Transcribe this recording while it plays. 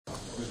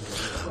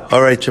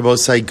All right,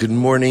 Shabbosai, good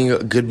morning.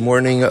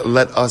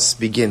 Let us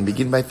begin.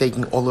 Begin by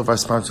thanking all of our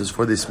sponsors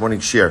for this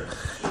morning's share.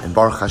 And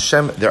Baruch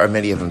Hashem, there are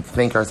many of them.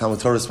 Thank our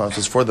TALMUD TORAH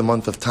sponsors for the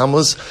month of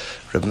Tammuz,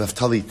 Rabbi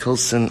Naftali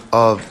Tilson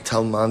of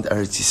Telmond,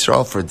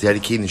 Yisrael, for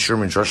dedicating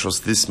Sherman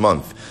Joshos this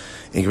month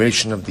in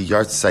commemoration of the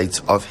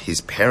yahrzeit of his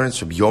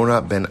parents, Rabbi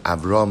Yona ben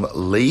Avraham,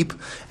 Leah,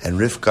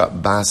 and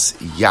Rivka bas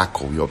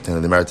Ya'akov. We hope to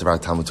have the merit of our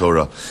TALMUD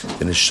TORAH.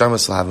 The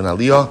neshamas will have an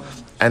aliyah,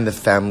 and the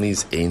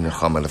families in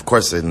Nechama. And of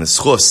course, in the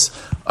schus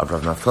of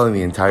Rav Naftali,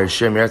 the entire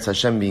Shem Yirtz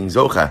Hashem being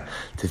Zocha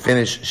to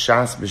finish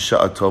Shas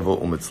B'Sha'a Tova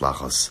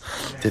U'Mitzlachos.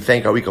 To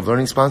thank our week of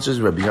learning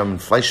sponsors, Rabbi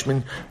Binyomin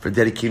Fleischman, for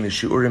dedicating the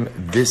yahrzeit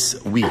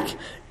this week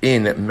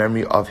in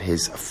memory of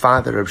his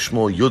father, Rabbi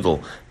Shmuel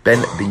Yudel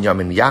ben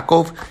Binyomin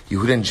Yaakov,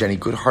 Yehuda Jennie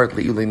Goodhart,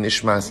 Le'ilei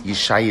Nishmas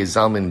Yishaya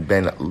Zalman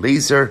ben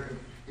Leah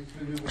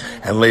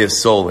and Leah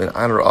Sol, in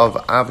honor of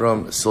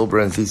Rabbi Silber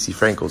and Zeesy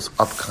Frankel's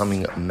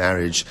upcoming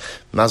marriage.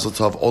 Mazal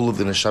Tov, all of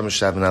the Neshama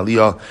Shav and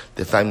Aliyah,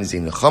 the families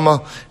in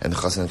Nechama, and the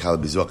Chassan and Kala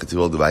Bizuach to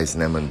all the Vais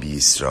and Eman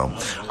B'Yisrael.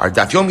 Our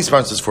Daf Yomi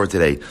sponsors for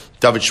today,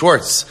 Dovid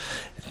Schwartz,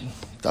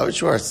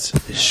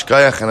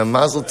 Shakoyach, and a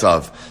Mazal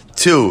Tov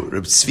to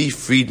Reb Tzvi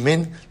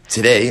Friedman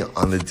today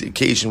on the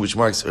occasion which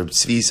marks Reb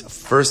Tzvi's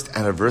first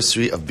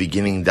anniversary of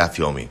beginning Daf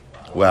Yomi.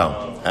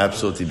 Wow,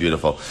 absolutely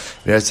beautiful.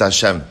 Yirtz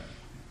Hashem.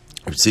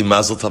 We should all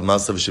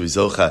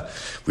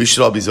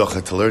be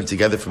zocha to learn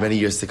together for many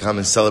years to come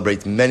and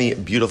celebrate many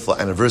beautiful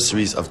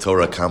anniversaries of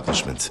Torah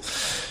accomplishment.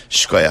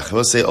 Shkoyach. I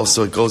will say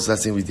also it goes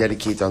without saying we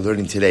dedicate our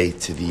learning today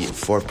to the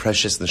four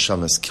precious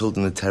neshamas killed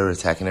in the terror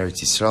attack in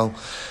Eretz Yisrael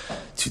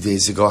 2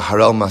 days ago: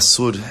 Harel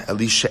Masud,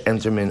 Elisha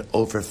Enterman,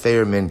 Ofer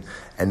Feierman,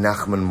 and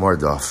Nachman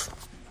Mordov.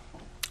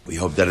 We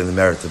hope that in the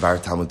merit of our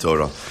TALMUD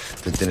TORAH,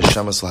 that the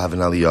neshamas will have an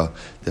aliyah,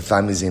 the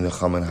families in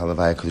Nechama and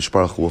Halavaya, Kodesh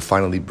Baruch Hu will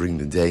finally bring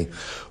the day.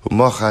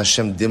 U'mocha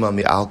Hashem dima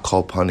mi'al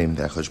kol panim,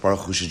 that Kodesh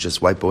Baruch Hu should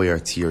just wipe away our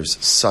tears.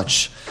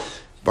 Such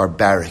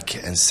barbaric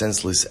and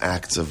senseless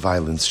acts of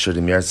violence should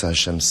Yirtz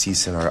Hashem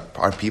cease in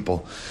our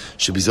people.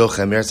 Should be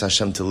zocha Yirtz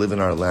Hashem to live in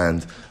our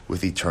land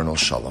with eternal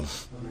shalom.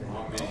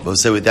 We'll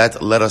say with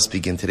that, let us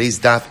begin. Today's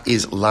daf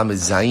is Lamed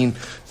Zayin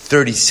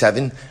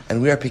 37,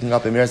 and we are picking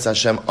up Yirtz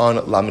Hashem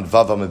on Lamed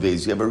Vav Amud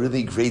Beis. We have a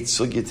really great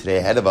sugya today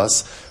ahead of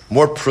us.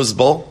 More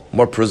pruzbol,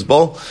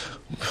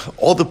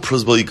 all the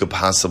pruzbol you could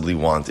possibly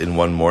want in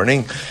one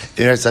morning,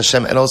 Yirtz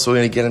Hashem, and also we're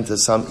going to get into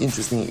some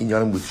interesting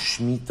inyanim with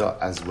Shemitah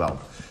as well.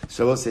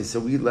 So we'll say,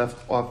 we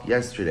left off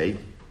yesterday.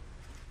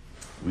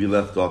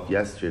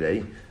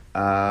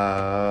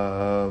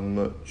 Rav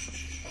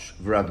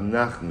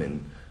Nachman.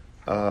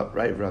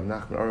 Right, Rav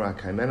Nachman or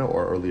Kaimena,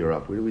 or earlier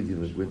up? Where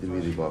did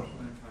we leave off?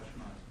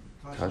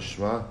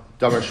 Tashma,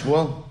 Damar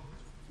Shmuel?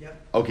 Yep.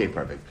 Okay,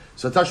 perfect.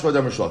 So Tashma,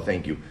 Damar Shmuel,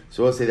 thank you.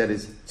 So we'll say that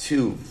is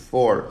 2,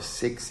 4,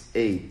 6,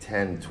 8,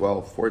 10,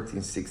 12,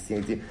 14,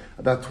 16, 18,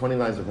 about 20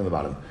 lines from the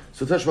bottom.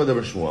 So Tashma,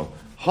 Damar Shmuel.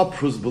 Ha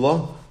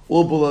Pruzbala,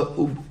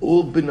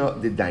 Ulbina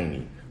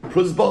Dedaini.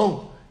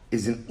 Pruzbal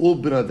is an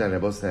Ulbina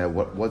Dedaini.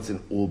 What's an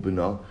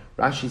Ulbina?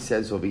 Rashi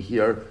says over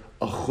here,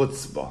 a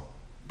chutzbah.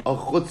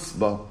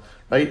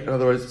 Right? In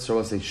other words, so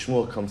I'll say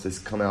Shmuel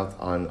come out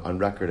on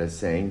record as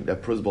saying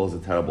that pruzbal is a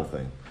terrible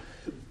thing.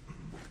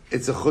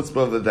 It's a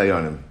chutzpah of the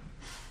dayanim.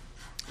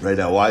 Right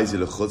now, why is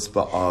it a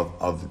chutzpah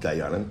of the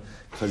dayanim?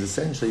 Because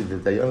essentially the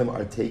dayanim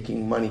are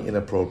taking money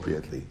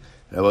inappropriately.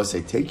 And I will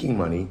say, taking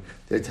money,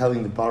 they're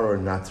telling the borrower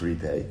not to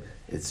repay.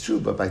 It's true,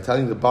 but by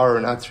telling the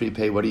borrower not to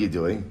repay, what are you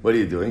doing?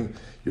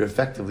 You're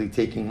effectively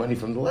taking money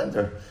from the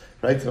lender.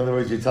 Right? In other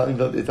words, you're telling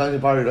the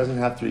borrower doesn't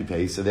have to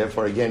repay, so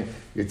therefore, again,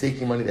 you're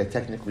taking money that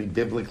technically,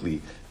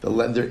 biblically, the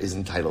lender is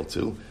entitled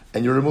to,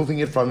 and you're removing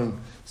it from him.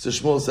 So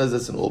Shmuel says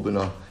it's an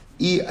ulbina.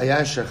 If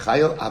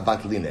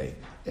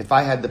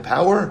I had the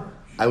power,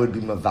 I would be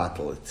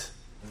mavatalit.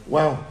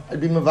 Wow,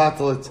 I'd be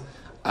mavatalit.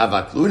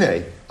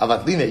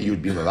 Avatline,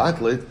 you'd be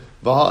mavatalit.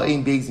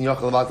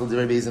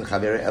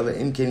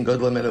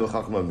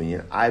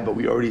 But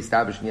we already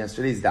established in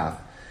yesterday's daf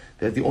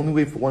that the only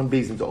way for one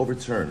Beis Din to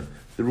overturn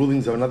the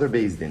rulings of another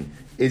Beis Din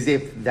is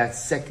if that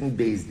second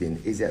Beis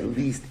Din is at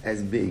least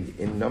as big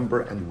in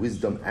number and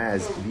wisdom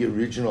as the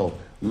original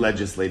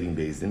legislating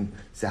Beis Din.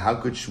 So how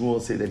could Shmuel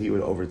say that he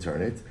would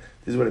overturn it?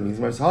 This is what it means.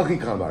 What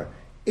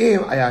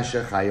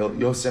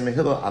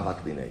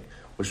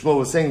Shmuel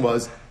was saying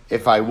was,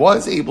 if I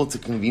was able to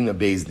convene a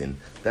Beis Din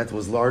that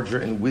was larger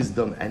in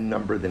wisdom and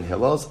number than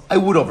Hillel's, I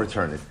would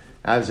overturn it.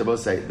 As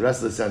Shabbos say, the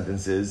rest of the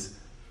sentence is,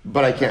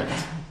 but I can't.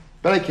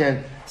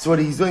 So what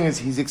he's doing is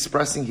he's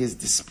expressing his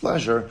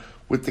displeasure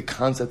with the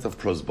concept of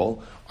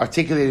pruzbal,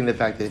 articulating the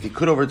fact that if he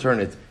could overturn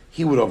it,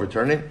 he would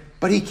overturn it,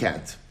 but he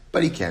can't.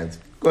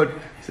 Good.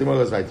 So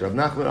Rav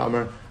Nachman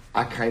Amar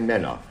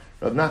Akaimena.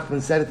 Rav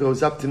Nachman said, if it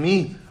was up to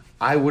me,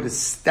 I would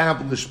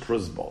establish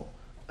pruzbal.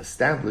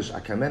 Establish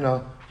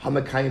Akaimena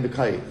Hamakayim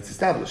B'Kayim. It's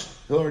established.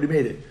 He already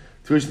made it.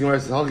 Tuish Gemara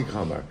says, Halki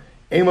Kamar.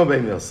 Ema Bei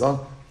Milsa.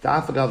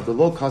 Ta'afagav the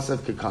lo kasav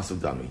kekasav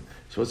dami.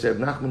 So what Rav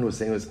Nachman was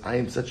saying was, I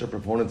am such a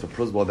proponent of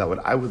pruzbal that what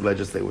I would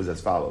legislate was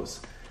as follows.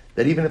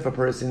 That even if a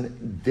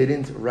person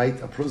didn't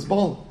write a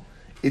pruzbal,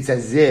 it's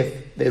as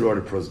if they wrote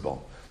a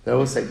pruzbal. Now I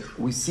will say,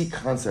 we see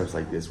concepts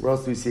like this. Where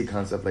else do we see a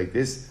concept like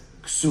this?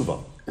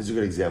 Ksuva is a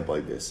good example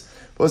like this.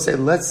 But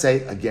let's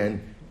say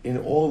again, in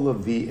all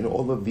of the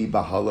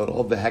bahala,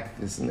 all the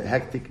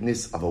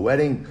hecticness of a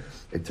wedding,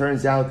 it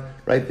turns out,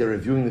 right, they're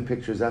reviewing the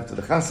pictures after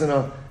the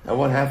chasana, and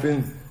what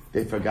happened?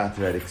 They forgot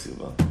to write a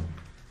ksuva.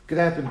 Could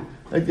happen.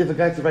 Like they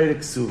forgot to write a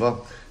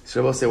ksuva.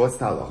 So we'll say, what's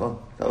the halacha?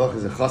 The halacha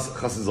is a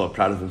chas is all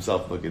proud of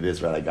himself. Look at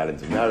this, right? I got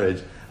into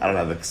marriage. I don't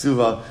have a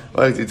ksuva.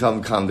 Why do you tell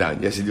him, calm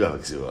down? Yes, you do have a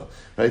ksuva.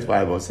 Right?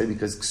 Why I will say?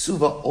 Because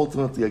ksuva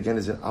ultimately, again,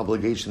 is an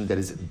obligation that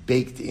is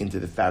baked into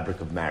the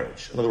fabric of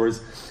marriage. In other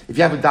words, if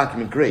you have a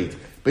document, great.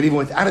 But even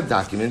without a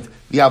document,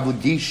 the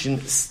obligation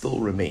still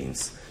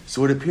remains.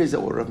 So it appears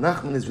that what Rav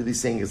Nachman is really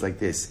saying is like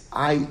this.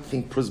 I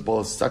think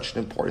prosbol is such an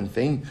important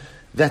thing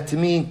that to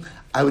me,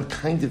 I would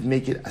kind of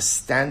make it a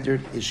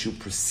standard issue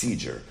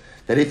procedure.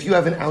 That if you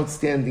have an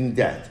outstanding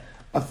debt,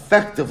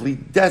 effectively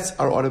debts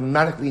are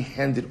automatically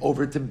handed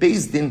over to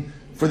Beis Din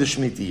for the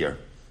Shemitah year.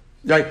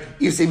 Right?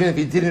 Even if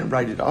you didn't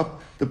write it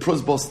up, the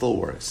prosbol still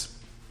works.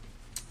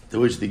 To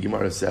which the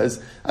Gemara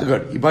says,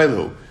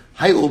 Ibailu,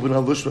 Hai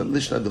Ulbana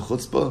Lishna de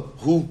Chutzpah,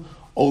 who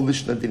O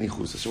Lishna de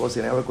Nichusa. So we'll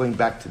say now we're going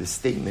back to the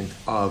statement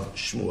of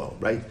Shmuel,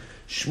 right?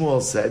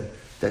 Shmuel said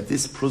that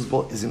this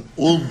prosbol is an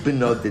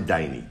Ulbana de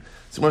Daini.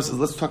 So Gemara says,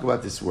 let's talk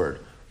about this word.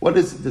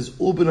 Does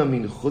Ulbana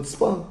mean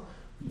chutzpah?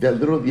 That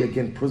literally,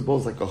 again, prosbol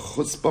is like a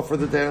chutzpah for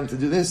the dayan to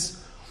do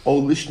this.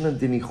 O lishna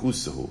de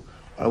nichusahu.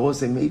 I will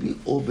say maybe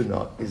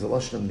ulbana is a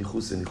lashon of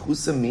nichusa.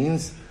 Nichusa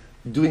means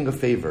doing a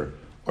favor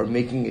or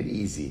making it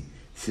easy.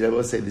 See, I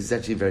will say this is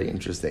actually very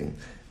interesting.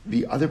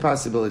 The other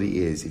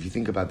possibility is, if you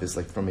think about this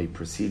like from a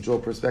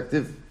procedural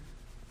perspective,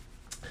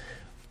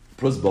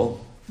 prosbol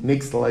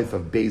makes the life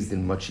of Beis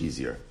Din much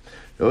easier.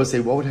 I will say,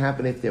 what would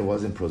happen if there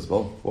wasn't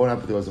prosbol? What would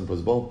happen if there wasn't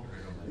prosbol?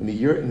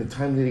 In the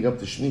time leading up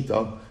to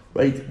Shemitah,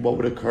 right, what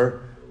would occur?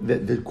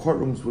 The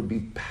courtrooms would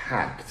be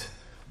packed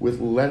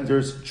with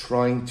lenders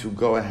trying to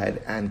go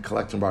ahead and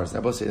collect on borrowers.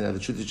 Now, the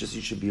truth is just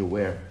you should be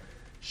aware,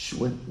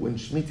 when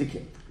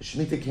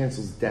Shemitah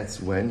cancels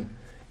debts when?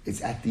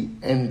 It's at the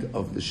end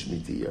of the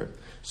Shemitah year.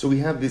 So we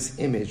have this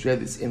image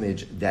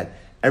that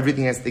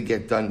everything has to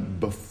get done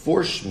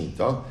before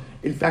Shemitah.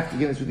 In fact,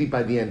 again, it's really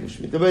by the end of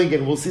Shemitah. But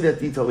again, we'll see that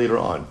detail later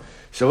on.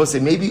 So we'll say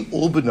maybe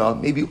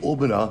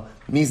Ulbana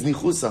means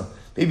Nichusa.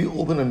 Maybe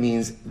Ulbana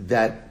means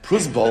that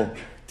prosbol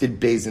did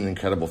Beis Din an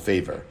incredible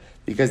favor.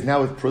 Because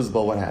now with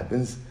prosbol, what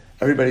happens?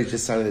 Everybody's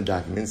just signing the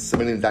documents,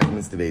 submitting the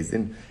documents to Beis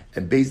Din,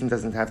 and Beis Din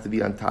doesn't have to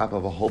be on top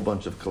of a whole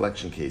bunch of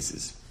collection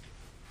cases.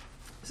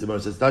 So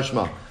it says,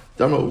 Dama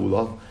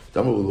Ula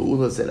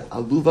said,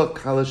 Aluva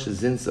kala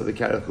shezinsa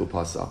v'karachu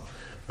pasa.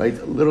 Right?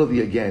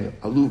 Literally again,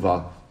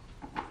 aluva,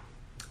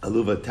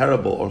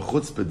 terrible or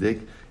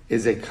chutzpahdik,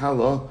 is a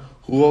kala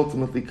who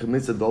ultimately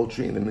commits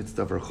adultery in the midst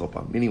of her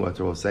chuppah. Meaning what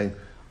we're saying,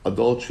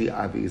 adultery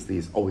obviously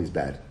is always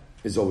bad.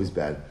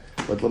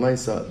 But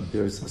Lamaisa,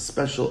 there's a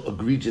special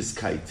egregious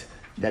kite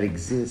that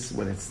exists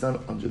when it's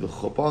done under the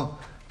chuppah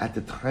at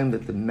the time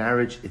that the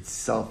marriage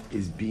itself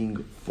is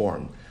being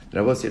formed. And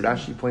I will say,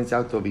 Rashi points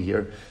out over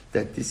here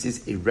that this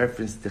is a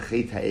reference to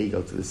Chet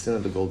HaEgel, to the sin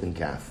of the golden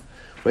calf.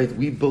 Right?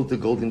 We built the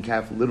golden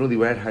calf, literally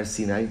we're at Har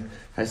Sinai.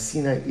 Har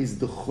Sinai is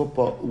the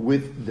chuppah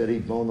with the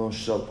Ribono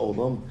Shel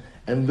Olam.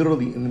 And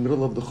literally in the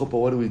middle of the chuppah,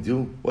 what do we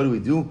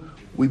do?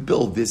 We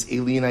build this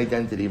alien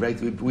identity, right?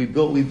 We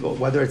build,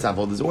 whether it's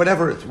avodas or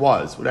whatever it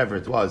was,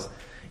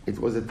 it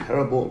was a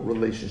terrible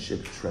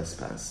relationship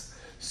trespass.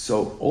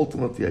 So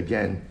ultimately,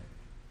 again,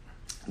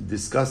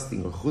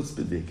 disgusting or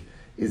chutzpahdik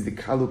is the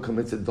kal who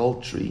commits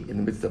adultery in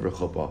the midst of her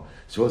chuppah.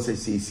 So we'll say,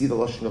 see, you see the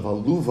lashon of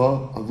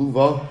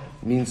aluva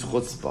means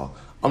chutzpah.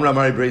 Amra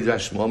Mari Breid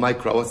Rashmuel, my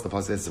crow, what's the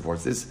passage that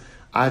supports this?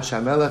 Ad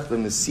shamelech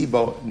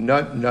v'mesibo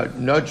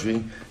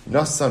nadri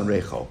nasan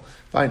recho.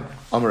 Fine.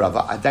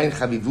 Amarava adain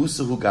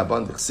chavivusuhu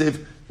gaban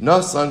d'chsiv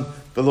nasan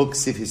v'lo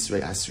ksiv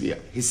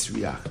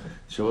hisriach.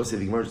 So we'll say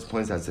the Gemara just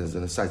points out, says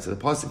on the side. So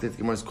the pasuk that the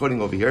Gemara is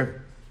quoting over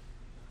here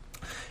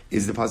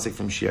is the pasuk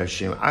from Shir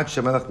Hashem. Ad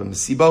shamelech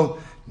v'mesibo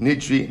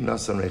nidri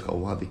nasan recho.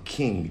 While the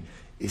king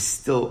is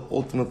still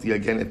ultimately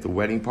again at the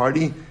wedding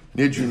party,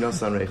 nidri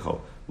nasan recho.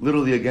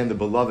 Literally again, the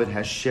beloved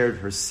has shared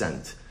her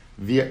scent.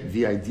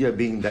 The idea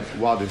being that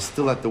while they're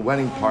still at the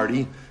wedding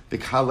party, the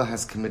kala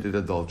has committed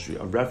adultery.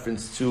 A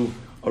reference to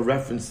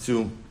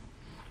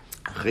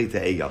Chet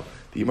HaEgel.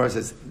 The Gemara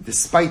says,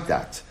 despite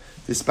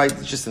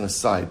just an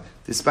aside,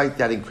 despite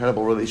that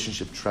incredible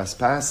relationship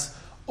trespass,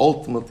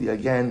 ultimately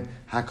again,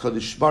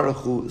 HaKadosh Baruch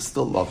Hu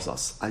still loves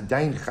us.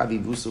 Adain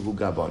chavivusuhu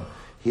gabon.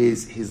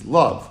 His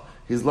love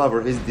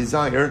or his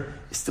desire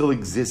still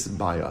exists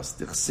by us.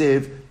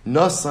 D'chsiv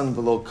nasan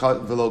v'lo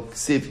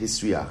ksiv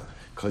hisriach.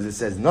 Because it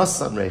says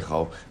nasan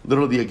recho,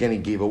 literally again he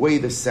gave away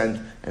the scent,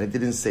 and it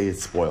didn't say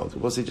it's spoiled.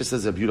 It was just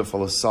as a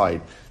beautiful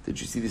aside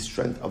that you see the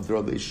strength of the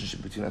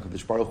relationship between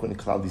HaKadosh Baruch Hu and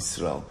Klal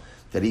Yisrael.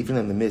 That even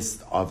in the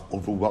midst of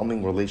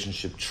overwhelming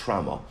relationship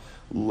trauma,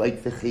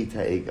 like the Chet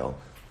HaEgel,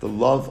 the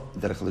love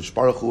that HaKadosh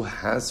Baruch Hu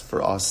has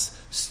for us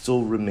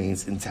still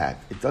remains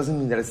intact. It doesn't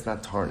mean that it's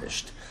not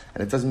tarnished,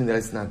 and it doesn't mean that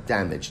it's not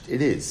damaged.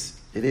 It is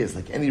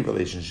like any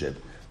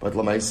relationship. But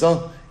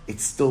Lamaisa, it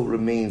still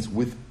remains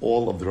with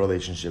all of the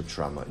relationship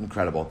trauma.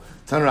 Incredible.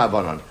 Tan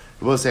Rabbanon.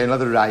 We'll say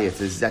another rayat.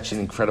 This is actually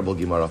an incredible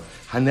Gemara.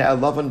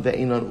 Hane'alavan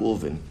ve'enon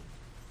ulvin.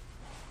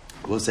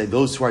 We'll say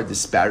those who are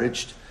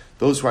disparaged,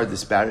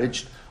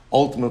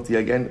 ultimately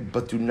again,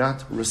 but do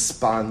not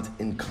respond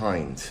in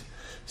kind.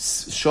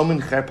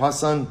 Shomin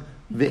cherpasan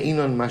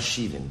ve'enon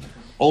mashivin.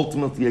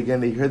 Ultimately again,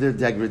 they hear their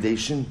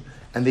degradation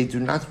and they do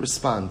not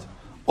respond.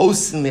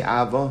 Osin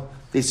le'ava,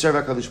 they serve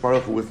HaKadosh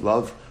Baruch Hu with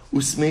love.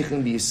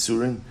 Usmechin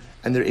v'yisurin,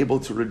 and they're able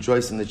to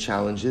rejoice in the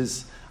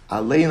challenges.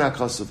 Aleina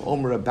kasuf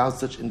omer, about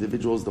such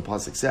individuals, the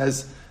pasuk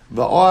says,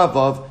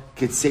 va'ohavav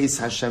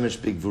ketseis hashemesh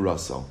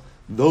bigvuraso.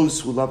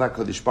 Those who love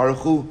HaKadosh Baruch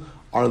Hu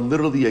are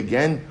literally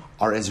again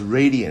are as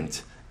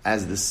radiant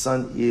as the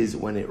sun is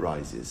when it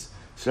rises.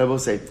 So I will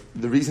say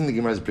the reason the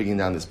Gemara is bringing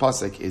down this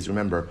pasuk is,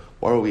 remember,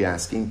 what are we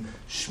asking?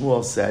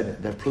 Shmuel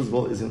said that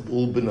Pruzbal is an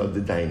ulban of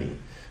the daini.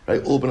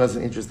 Right? Ulban is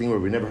an interesting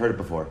word. We never heard it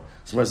before.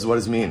 So Gemara says, what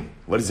does it mean?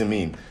 What does it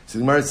mean? So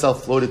the Gemara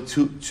itself floated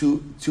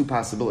two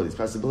possibilities.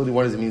 Possibility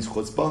one is it means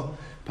chutzpah.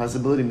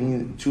 Possibility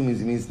two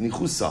means it means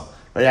nichusa.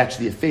 Right?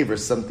 Actually a favor,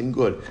 something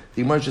good.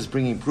 The Gemara is just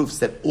bringing proofs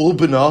that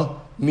ulbana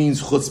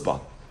means chutzpah.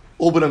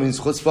 Ulbana means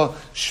chutzpah.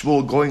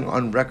 Shmuel going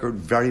on record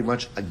very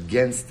much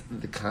against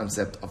the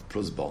concept of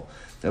pruzbal.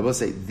 Now I will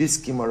say, this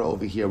Gemara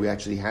over here, we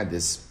actually had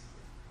this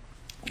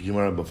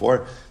Gemara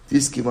before.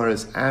 This Gemara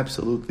is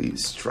absolutely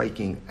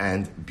striking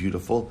and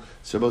beautiful.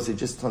 So I will say,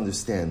 just to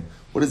understand,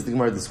 what is the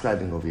Gemara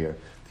describing over here?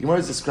 The Gemara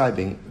is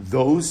describing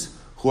those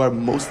who are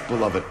most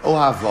beloved.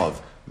 Ohav,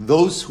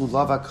 those who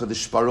love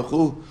HaKadosh Baruch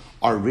Hu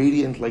are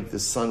radiant like the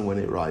sun when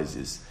it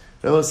rises.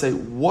 I will say,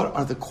 what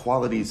are the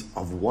qualities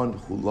of one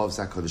who loves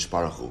HaKadosh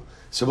Baruch Hu?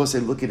 So I will say,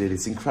 look at it,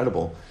 it's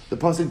incredible. The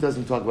pasuk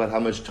doesn't talk about how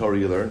much Torah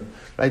you learn,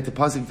 right? The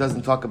pasuk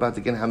doesn't talk about,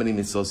 again, how many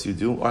mitzvos you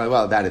do. Or,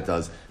 well, that it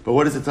does. But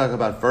what does it talk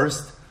about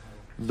first?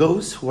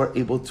 Those who are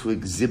able to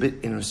exhibit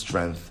inner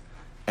strength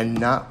and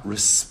not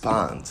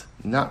respond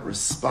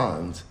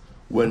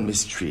when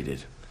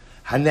mistreated.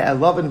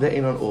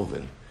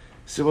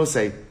 So we'll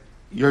say,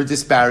 you're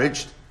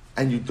disparaged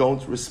and you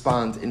don't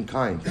respond in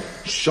kind.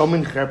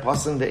 Someone's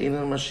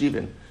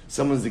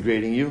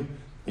degrading you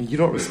and you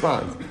don't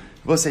respond.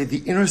 We'll say the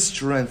inner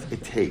strength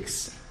it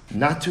takes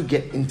not to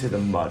get into the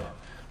mud,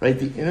 right?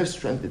 The inner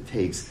strength it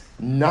takes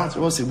not to,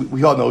 we'll say,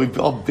 we all know, we've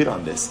all been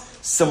on this.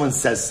 Someone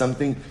says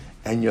something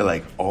and you're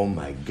like, oh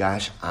my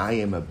gosh, I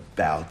am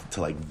about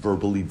to like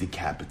verbally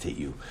decapitate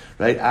you,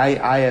 right?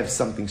 I have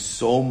something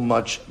so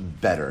much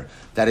better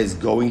that is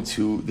going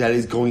to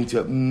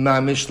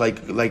mamish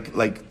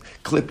like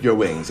clip your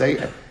wings.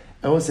 Right?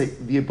 I want to say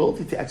the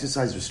ability to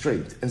exercise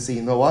restraint and say,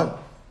 you know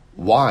what?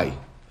 Why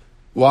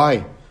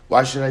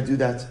should I do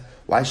that?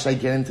 Why should I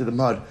get into the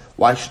mud?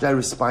 Why should I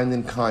respond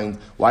in kind?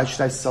 Why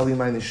should I sully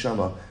my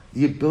neshama?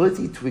 The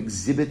ability to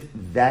exhibit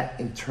that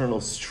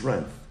internal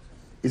strength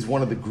is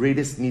one of the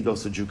greatest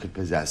midos a Jew could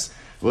possess.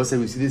 We'll say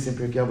we see this in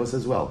Pirkei Avos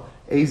as well.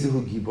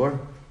 Ezehu gibor,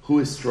 who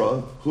is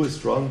strong?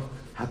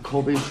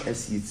 Hakovesh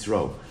es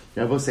yitzro.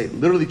 Now we'll say,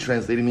 literally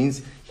translated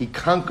means he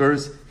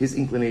conquers his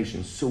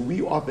inclinations. So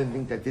we often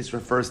think that this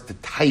refers to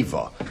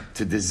taiva,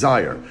 to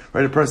desire.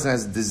 Right? A person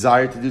has a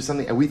desire to do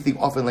something, and we think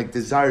often like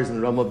desires in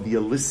the realm of the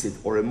illicit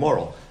or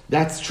immoral.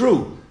 That's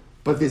true.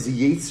 But there's a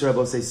yetzer, I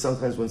will say,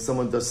 sometimes when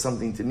someone does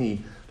something to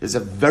me, there's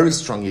a very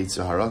strong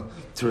yetzer hara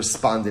to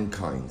respond in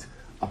kind.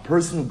 A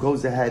person who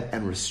goes ahead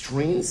and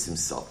restrains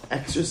himself,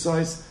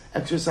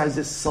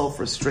 exercises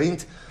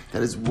self-restraint,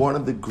 that is one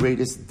of the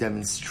greatest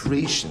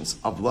demonstrations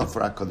of love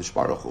for HaKadosh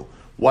Baruch Hu.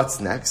 What's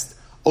next?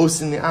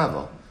 Osin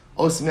me'ava.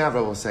 Osin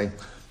me'ava will say,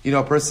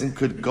 a person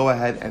could go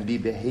ahead and be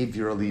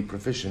behaviorally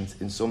proficient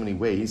in so many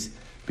ways,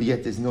 but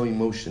yet there's no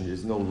emotion,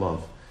 there's no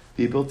love.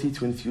 The ability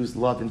to infuse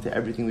love into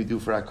everything we do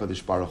for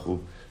HaKadosh Baruch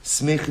Hu.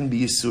 Smechin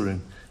b'yisurin.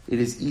 It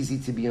is easy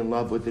to be in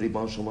love with the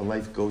Rebbe Shalom when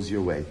life goes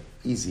your way.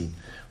 Easy.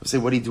 We'll say,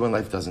 what do you do when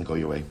life doesn't go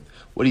your way?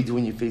 What do you do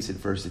when you face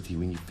adversity,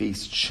 when you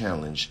face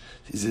challenge?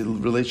 Is the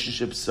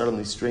relationship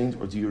suddenly strained,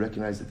 or do you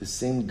recognize that the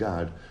same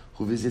God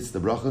who visits the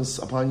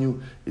brachas upon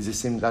you is the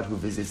same God who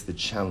visits the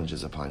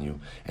challenges upon you?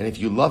 And if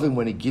you love Him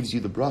when He gives you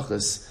the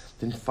brachas,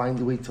 then find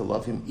a way to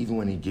love Him even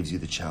when He gives you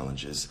the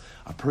challenges.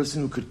 A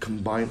person who could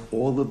combine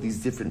all of these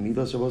different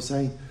midos, I will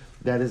say,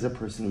 that is a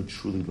person who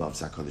truly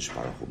loves HaKadosh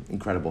Baruch Hu.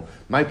 Incredible.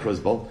 My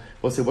prozbal,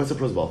 we'll say, what's a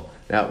prozbal?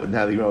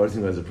 Now you know what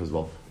is a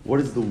prozbal. What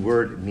does the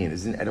word mean?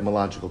 It's an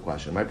etymological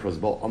question. My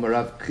prozbal,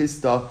 Amarav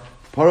Chista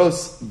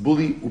Paros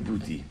Buli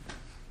Ubuti.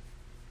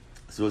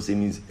 So it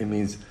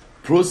means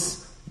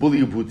Prus Buli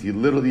Ubuti.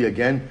 Literally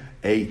again,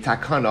 a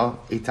takana,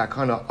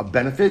 a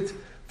benefit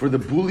for the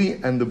Buli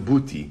and the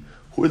Buti.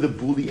 Who are the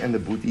Buli and the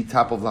Buti?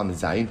 Top of Lam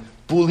Zayin.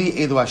 Buli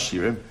Elu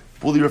Ashirim.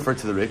 Buli refer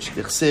to the rich.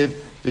 Dichsev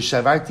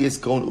V'shavarti es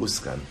kon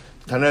uskan.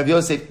 Tanav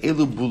Yosef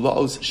Elu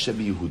Bulaos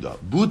Shebi Yehuda.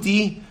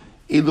 Buti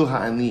Elu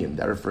Ha'aniyim.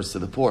 That refers to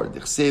the poor.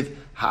 Dichsev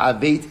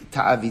Ha'avet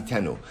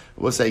Ta'avitenu.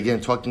 We'll say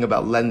again, talking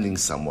about lending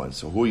someone.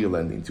 So who are you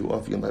lending to?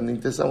 If you're lending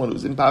to someone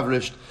who's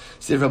impoverished.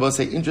 We'll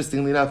say,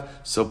 interestingly enough,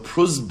 so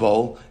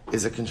pruzbol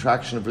is a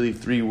contraction of really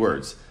three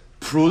words.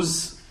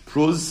 Pruz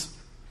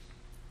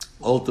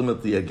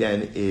ultimately,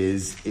 again,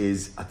 is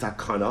a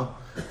takana,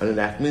 an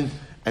enactment,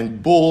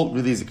 and bul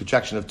really is a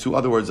contraction of two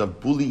other words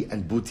of buli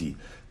and buti.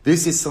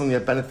 This is something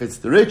that benefits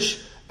the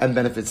rich and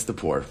benefits the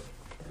poor.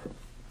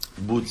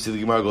 So the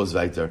Gemara goes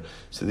weiter.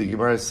 So the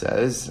Gemara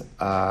says,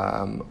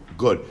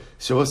 good.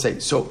 So we'll say,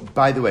 so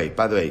by the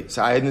way,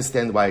 so I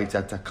understand why it's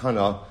a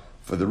takana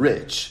for the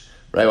rich,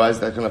 right? Why is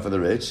it a takana for the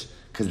rich?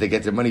 Because they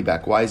get their money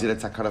back. Why is it a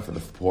takana for the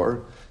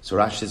poor? So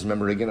Rashi says,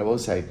 remember again, I will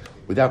say,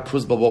 without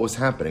pruzbal, what was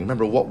happening?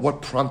 Remember,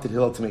 what prompted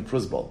Hillel to make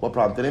pruzbal? What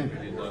prompted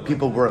him?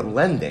 People weren't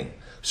lending.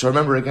 So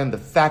remember again, the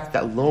fact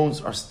that loans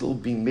are still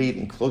being made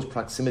in close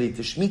proximity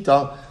to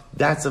Shemitah,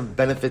 that's of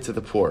benefit to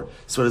the poor.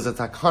 So there's a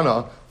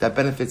takana that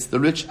benefits the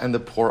rich and the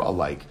poor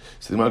alike.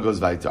 So the Gemara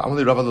goes weiter.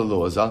 Amali Rava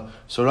loaza.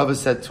 So Rava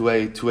said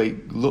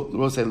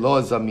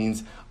loaza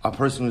means a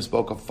person who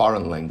spoke a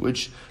foreign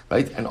language,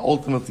 right? And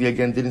ultimately,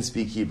 again, didn't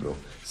speak Hebrew.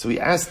 So he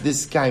asked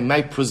this guy,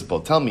 my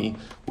pruzbal, tell me,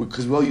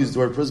 because we all use the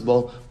word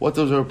pruzbal, what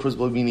does the word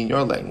pruzbal mean in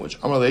your language?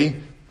 Amalei,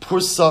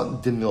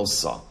 pursa de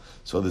milsa.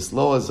 So this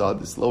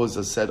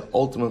loaza said,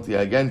 ultimately,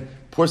 again,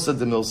 pursa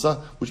de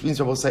milsa, which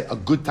means we'll say a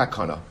good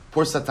takana.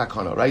 Pursa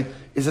takana, right?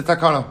 Is a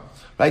takana,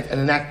 right? An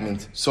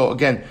enactment. So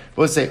again,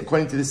 we'll say,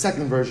 according to the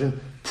second version,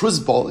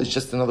 pruzbal is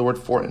just another word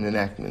for an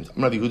enactment.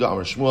 Rabbi Yehuda,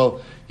 Rabbi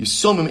Shmuel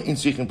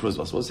Yudel, in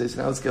pruzbal. So we'll say,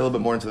 so now let's get a little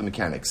bit more into the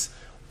mechanics.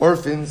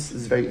 Orphans,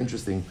 this is very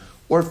interesting.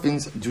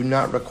 Orphans do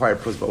not require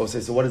pruzbal. We'll say,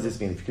 so what does this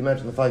mean? If you can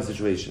imagine the following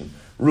situation.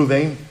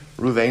 Ruvain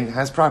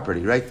has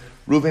property, right?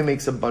 Ruvain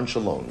makes a bunch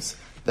of loans.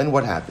 Then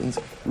what happens?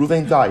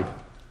 Ruvain died.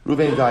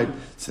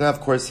 So now, of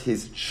course,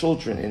 his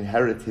children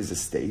inherit his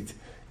estate.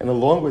 And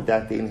along with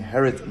that, they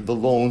inherit the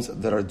loans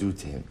that are due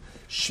to him.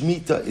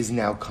 Shemitah is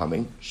now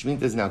coming. So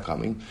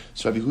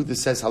Rabbi Yehuda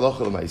says, halacha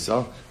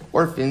l'maisa,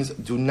 orphans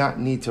do not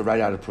need to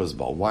write out a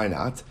pruzbal. Why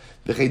not?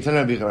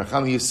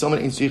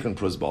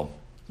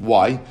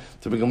 Why?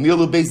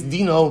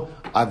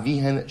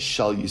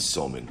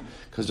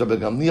 Because Rabbi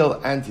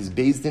Gamliel and his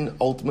Beis Din,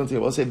 ultimately, I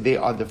will say, they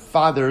are the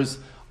fathers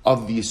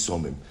of the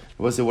Yisomim.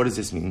 I will say, what does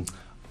this mean?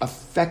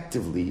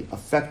 Effectively,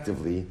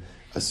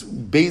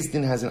 Beis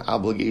Din has an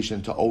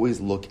obligation to always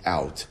look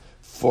out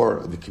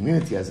for, the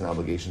community has an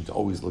obligation to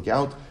always look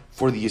out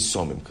for the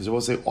Yisomim. Because I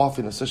will say,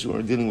 often, especially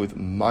when we're dealing with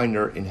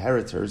minor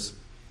inheritors,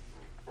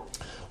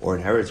 or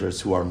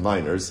inheritors who are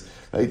minors,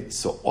 right?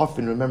 So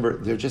often, remember,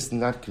 they're just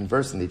not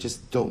conversant. They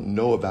just don't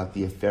know about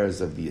the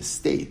affairs of the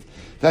estate.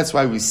 That's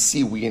why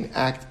we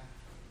enact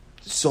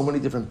so many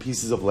different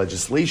pieces of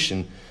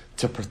legislation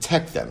to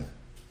protect them.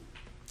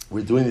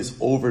 We're doing this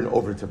over and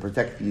over to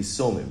protect the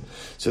Yisomim.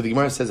 So the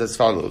Gemara says as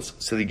follows.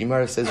 So the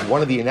Gemara says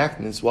one of the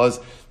enactments was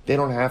they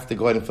don't have to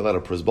go ahead and fill out a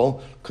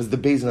pruzbal because the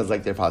Beis Din is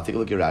like their father. Take a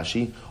look at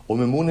Rashi.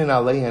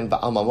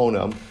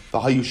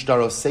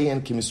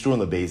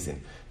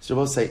 So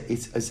we'll say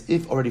it's as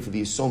if already for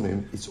the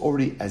Yisomim, it's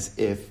already as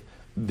if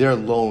their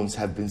loans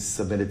have been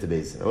submitted to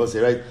Beis Din. I will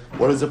say, right,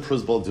 what does a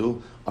pruzbal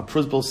do? A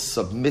pruzbal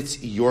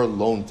submits your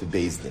loan to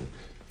Beis Din.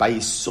 By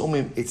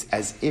Yisomim, it's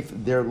as if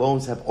their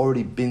loans have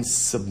already been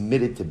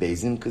submitted to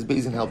Beis Din, because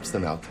Beis Din helps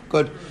them out.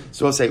 Good.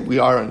 So we'll say we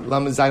are on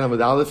Lamed Zayin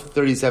Amud Aleph,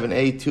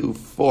 37a, 2,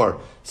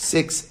 4,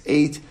 6,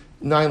 8,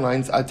 9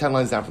 lines, 10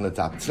 lines down from the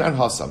top. It's not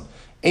Hassam.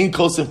 Ein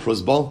kosim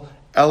pruzbal,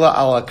 ella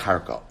ala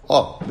karka.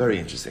 Oh, very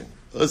interesting.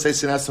 Let's say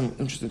it has some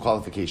interesting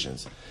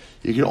qualifications.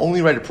 You can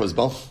only write a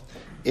pruzbal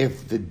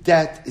if the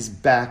debt is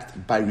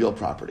backed by real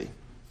property.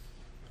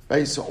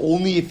 Right? So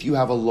only if you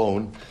have a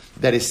loan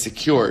that is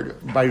secured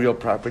by real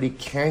property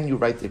can you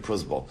write the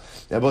pruzbal.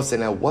 Now, we'll say,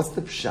 now what's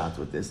the pshat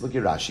with this? Look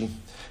at Rashi.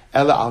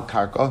 Ela al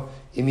karka,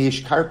 im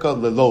yesh karka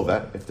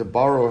lelova, if the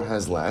borrower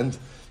has land,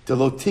 de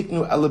lo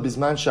tiknu ela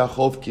bizman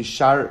shachov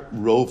kishar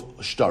rov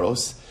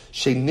shtaros,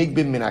 she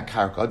nigbim min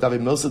akarka, davi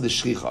milsa de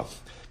shricha.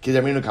 So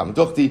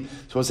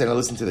we'll say, now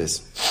listen to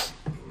this.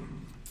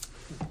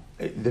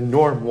 The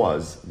norm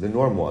was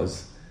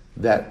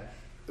that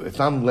if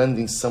I'm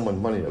lending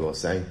someone money, I will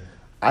say,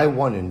 I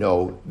want to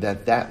know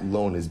that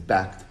loan is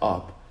backed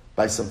up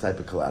by some type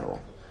of collateral.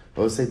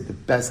 I will say the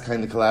best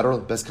kind of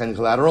collateral,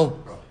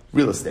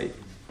 real estate,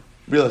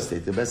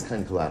 the best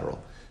kind of collateral.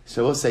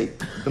 So we'll say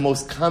the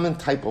most common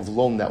type of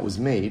loan that was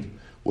made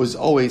was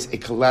always a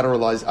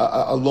collateralized,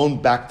 a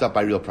loan backed up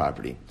by real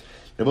property.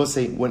 And we'll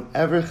say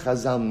whenever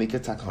Chazal make a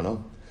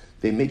takana,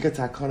 they make a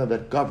takana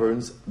that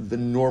governs the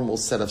normal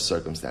set of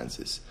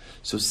circumstances.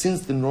 So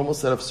since the normal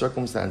set of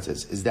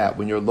circumstances is that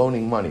when you're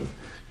loaning money,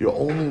 you're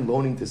only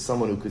loaning to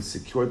someone who could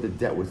secure the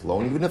debt with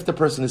loan, even if the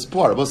person is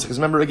poor. Because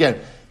remember again,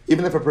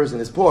 even if a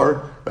person is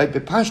poor, right,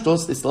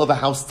 bepashtos, they still have a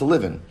house to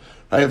live in.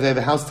 Right? If they have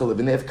a house to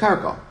live in, they have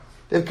karka.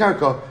 If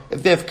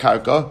they have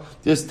karka,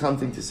 there's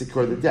something to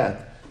secure the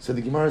debt. So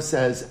the Gemara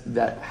says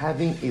that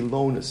having a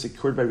loan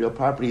secured by real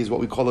property is what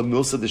we call a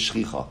milsa de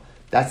shchicha.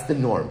 That's the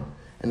norm.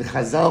 And the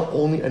Chazal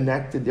only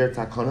enacted their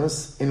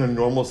takanas in a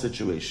normal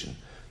situation.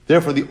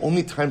 Therefore, the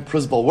only time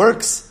pruzbal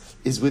works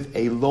is with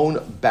a loan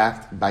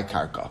backed by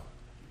karka.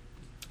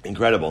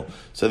 Incredible.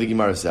 So the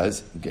Gemara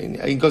says, and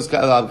I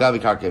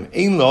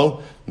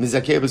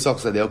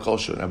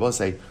will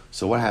say,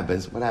 so what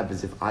happens? What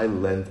happens if I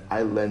lent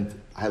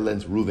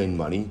Reuven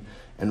money,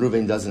 and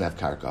Reuven doesn't have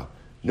karka?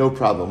 No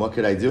problem. What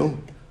could I do?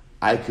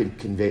 I could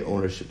convey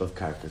ownership of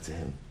karka to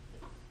him.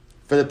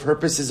 For the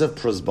purposes of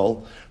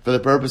pruzbal,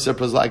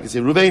 I can say,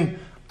 Reuven,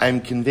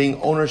 I'm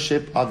conveying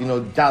ownership of,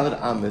 Dalet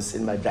Amos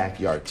in my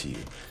backyard to you.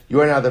 You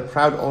are now the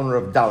proud owner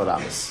of Dalet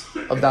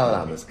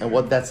Amos. And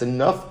what that's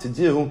enough to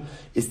do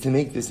is to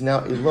make this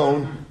now a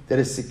loan that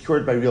is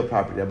secured by real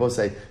property. I both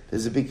say,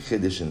 there's a big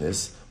chiddush in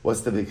this.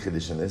 What's the big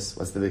chiddush in this?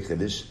 The big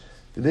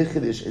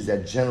chiddush is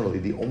that generally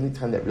the only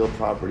time that real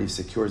property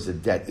secures a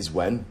debt is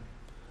when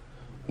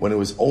it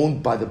was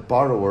owned by the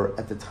borrower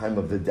at the time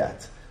of the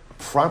debt.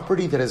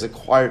 Property that is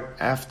acquired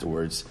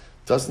afterwards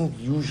doesn't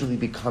usually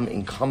become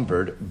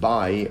encumbered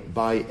by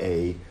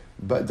a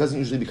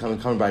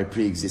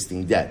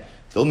pre-existing debt.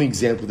 The only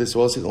example of this,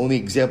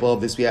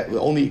 the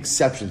only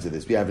exception to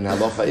this we have in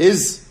halacha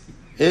is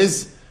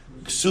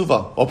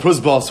ksuva or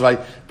pruzbal, right?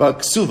 But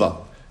ksuva,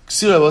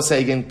 I will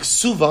say again,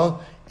 ksuva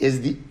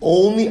is the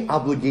only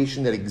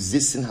obligation that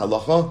exists in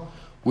halacha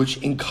which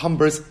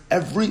encumbers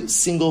every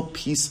single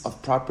piece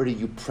of property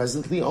you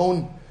presently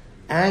own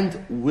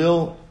and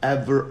will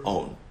ever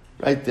own.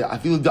 Right? I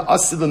feel the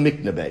asil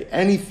miknabe.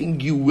 Anything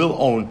you will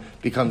own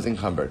becomes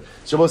encumbered.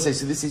 So I will say,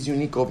 so this is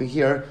unique over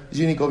here.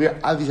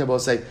 Obviously, I will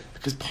say,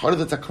 because part of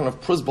the takon of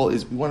pruzbal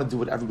is we want to do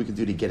whatever we can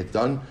do to get it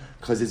done,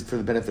 because it's for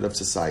the benefit of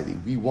society.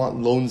 We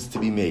want loans to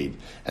be made.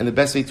 And the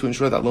best way to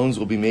ensure that loans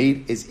will be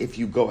made is if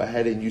you go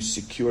ahead and you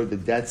secure the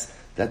debts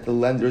that the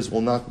lenders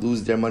will not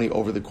lose their money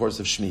over the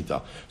course of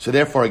Shemitah. So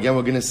therefore, again,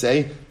 we're going to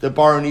say the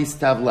borrower needs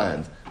to have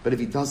land. But if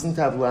he doesn't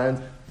have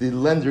land, the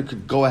lender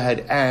could go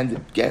ahead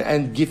and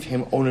give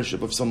him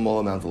ownership of some small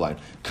amount of land.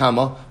 How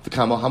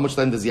much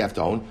land does he have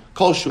to own?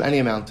 Kolshu, any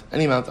amount.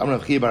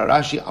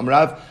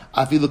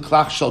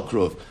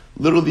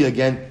 Literally,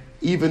 again,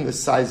 even the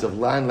size of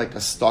land, like a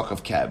stalk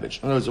of cabbage.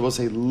 In other words, we'll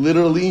say,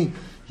 literally,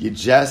 you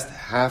just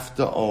have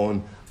to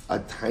own a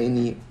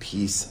tiny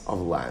piece of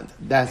land.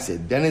 That's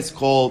it. Then it's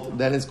called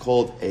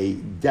a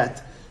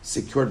debt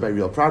secured by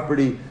real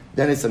property.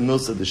 Then it's a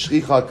milsa de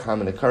shlicha,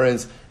 common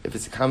occurrence. If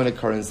it's a common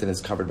occurrence, then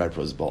it's covered by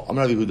pruzbal.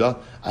 Amar Yehuda,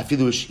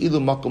 afilu ishilu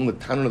makom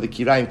l'tanun of the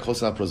kirayim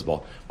kosan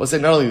pruzbal. We'll say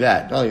not only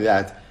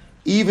that,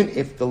 even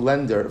if the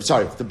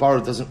borrower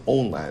doesn't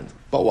own land,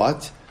 but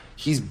what?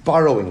 He's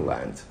borrowing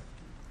land.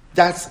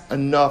 That's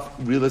enough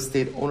real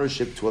estate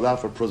ownership to allow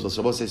for pruzbal.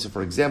 So we'll say,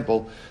 for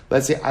example,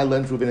 let's say I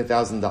lent Reuven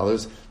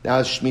 $1,000.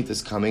 Now Shemitah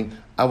is coming.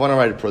 I want to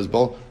write a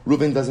pruzbal.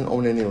 Reuven doesn't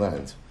own any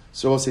land.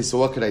 So we'll say, so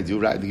what could I do?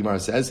 Right? The Gemara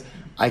says,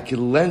 I could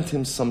lend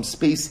him some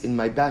space in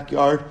my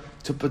backyard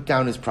to put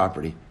down his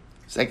property.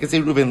 So I can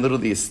say, Reuven,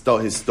 literally his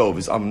stove is,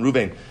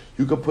 Reuven,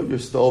 you can put your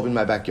stove in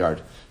my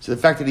backyard. So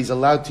the fact that he's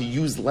allowed to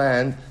use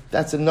land,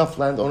 that's enough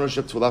land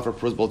ownership to allow for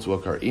pruzbal to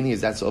occur. Ini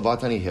is that so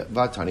vatani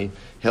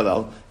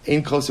hillel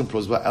in kosim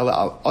pruzbal ela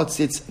al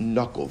otzitz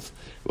nakov.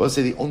 We'll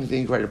say the only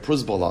thing you can write a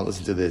pruzbal on,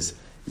 listen to this,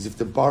 is if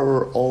the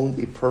borrower owned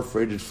a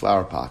perforated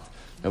flower pot.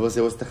 And we'll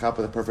say, what's the chap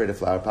with a perforated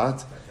flower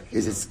pot?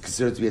 Is it's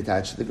considered to be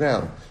attached to the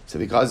ground. So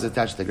because it's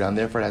attached to the ground,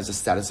 therefore it has the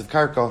status of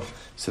karka.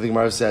 So the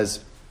Gemara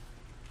says,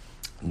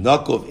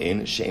 nakov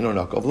in, she'eno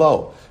nakov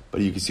lo.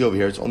 But you can see over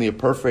here, it's only a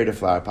perforated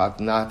flower pot,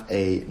 not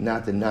the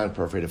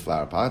non-perforated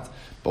flower pot.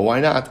 But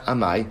why not?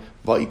 Amai,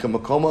 va'ika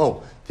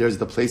makomo. There's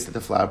the place that the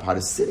flower pot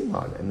is sitting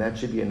on, and that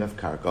should be enough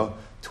karka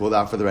to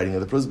allow for the writing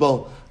of the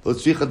pruzbal. You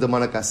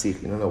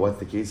don't know what's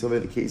the case over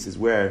here? The case is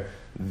where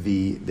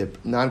the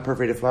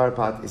non-perforated flower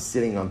pot is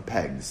sitting on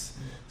pegs.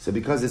 So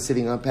because it's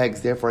sitting on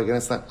pegs, therefore again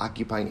it's not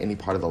occupying any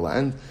part of the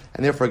land,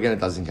 and therefore again it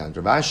doesn't count.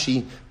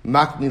 Ravashi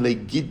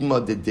maknile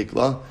gidma de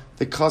dikla,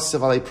 the cost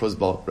of alei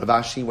pruzbal.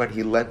 Ravashi, when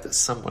he lent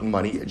someone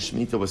money and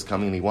Shemitah was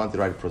coming and he wanted to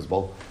write a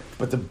pruzbal,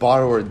 but the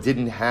borrower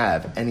didn't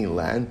have any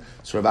land,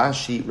 so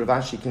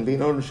Ravashi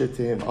conveyed ownership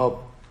to him of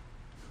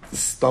the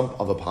stump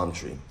of a palm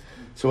tree.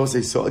 So we'll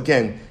say, so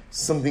again,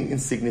 something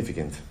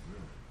insignificant.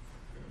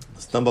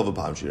 The stump of a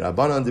palm tree.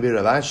 Rabbanan debir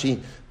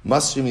Ravashi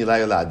masrim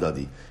ilayu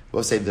la'adadi.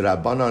 We'll say the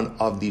Rabbanan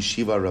of the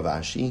Shiva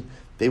Ravashi,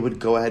 they would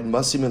go ahead,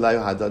 Masim Elayu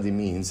Hadadi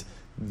means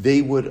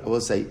they would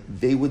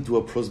do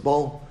a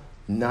pruzbal,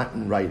 not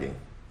in writing.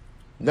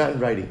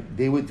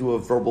 They would do a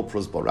verbal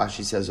pruzbal.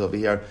 Rashi says over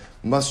here,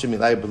 Masim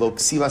Elayu below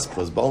Ksivas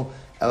pruzbal,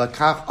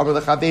 Elakach Amar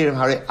Lechaverim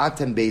Hare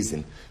Atem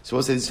Bezin. So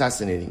we'll say this is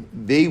fascinating.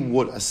 They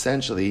would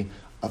essentially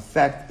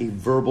affect a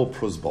verbal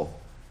pruzbal.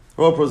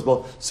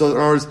 So in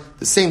other words,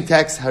 the same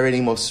text,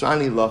 Hareini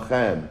Mosrani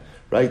Lachem,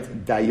 right?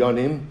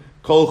 Dayanim,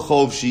 Kol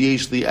chov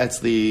sheyesh li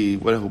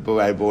etzli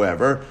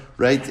whatever,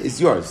 right,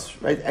 is yours,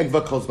 right?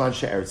 Egva kol zman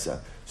she'erza.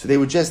 So they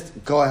would just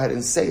go ahead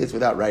and say it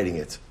without writing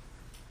it.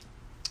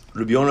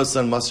 Rabbi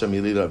Yonasan masra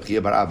milila Rabbi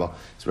Chia bar Abba.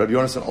 So Rabbi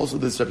Yonasan also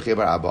did Rabbi Chia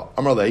bar Abba.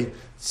 Amarlei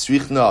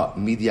tzrichna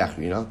midi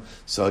achrina.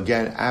 So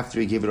again,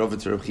 after he gave it over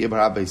to Rabbi Chia bar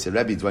Abba, he said,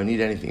 Rabbi, do I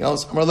need anything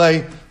else?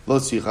 Amarlei lo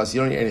tzrichas.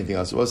 You don't need anything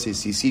else. So we'll say,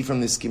 you see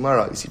from this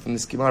Gemara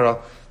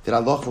that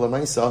Allah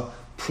l'maisa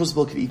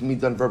pruzbal could even be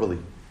done verbally.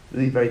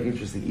 Really very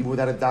interesting. Even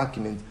without a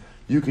document,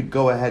 you could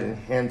go ahead and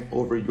hand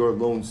over your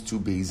loans to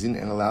Beis-Din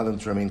and allow them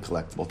to remain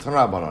collectible.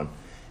 Tanrabanan.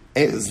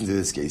 Listen to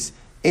this case.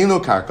 Ein lo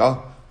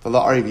karka,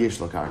 v'la arev yesh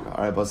lo karka.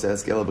 All right, but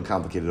let's get a little bit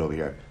complicated over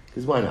here.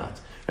 Because why not?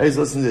 Right,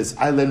 so listen to this.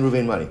 I lend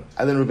Ruvain money.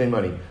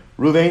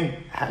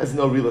 Ruvain has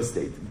no real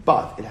estate,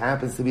 but it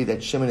happens to be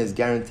that Shimon is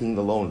guaranteeing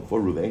the loan for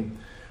Ruvain.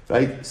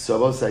 Right? So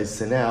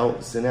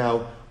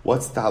now,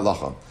 what's the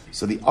halacha?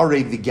 So the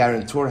arev, the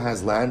guarantor,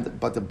 has land,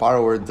 but the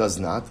borrower does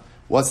not.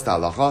 What's the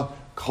halacha?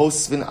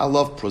 Kosvin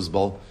alav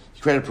pruzbal.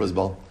 You create a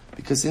pruzbal.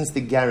 Because since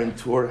the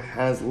guarantor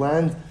has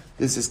land,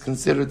 this is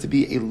considered to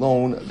be a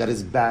loan that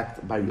is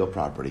backed by real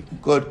property.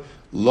 Good.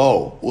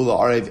 Lo, ula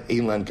arev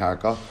ein land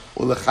karka,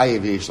 ula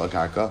chayev yesh la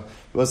karka.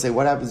 We'll say,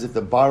 what happens if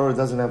the borrower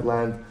doesn't have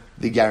land,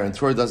 the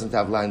guarantor doesn't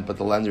have land, but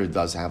the lender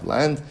does have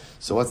land?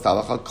 So what's the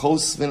halacha?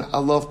 Kosvin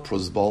alav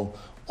pruzbal.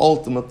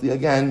 Ultimately,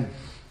 again,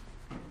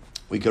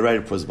 we could write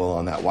a pruzbal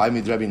on that. Why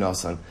mid Rabbi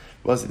Nasan?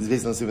 Well, it's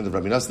based on the statement of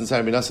Rabbi Nasan.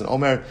 Rabbi Nasan,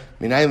 Omer,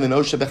 minay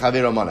lenosha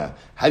bechaveiro mana.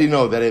 How do you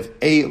know that if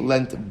A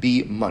lent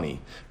B money,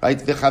 right?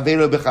 I'm sorry,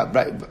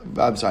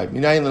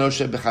 minay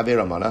lenosha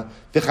bechaveiro mana,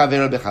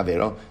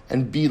 bechaveiro,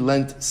 and B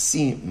lent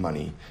C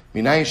money.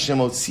 Minay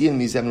shemot C and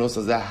mizem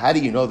nosas. How do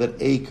you know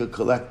that A could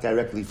collect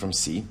directly from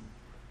C?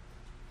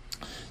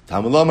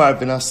 Talmud Lomar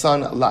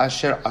v'nasan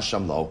la'asher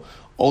ashamlo.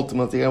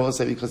 Ultimately, I will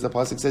say, because the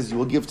pasuk says you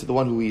will give to the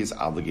one who he is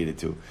obligated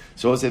to.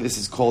 So I will say this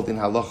is called in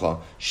halacha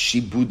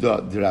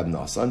shibuda d'Rab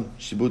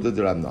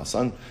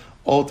Nasan.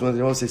 Ultimately,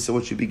 I will say, so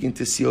what you begin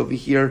to see over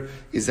here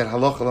is that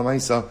halacha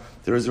l'maisa,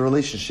 there is a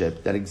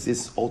relationship that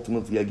exists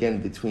ultimately again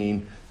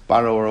between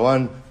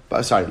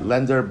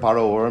lender,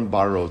 borrower, and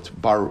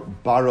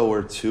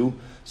borrower two.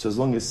 So as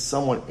long as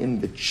someone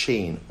in the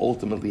chain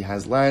ultimately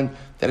has land,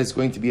 that is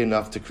going to be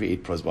enough to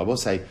create prosba. I will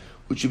say,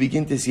 what you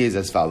begin to see is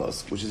as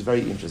follows, which is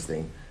very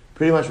interesting.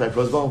 Pretty much, right,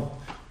 Prosbo?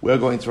 We're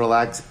going to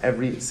relax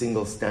every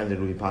single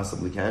standard we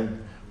possibly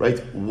can, right?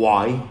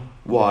 Why?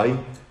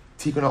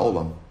 Tikkun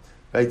ha'olam,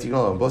 right? Tikkun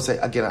ha'olam. Both say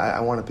again.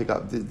 I want to pick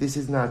up. This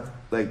is not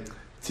like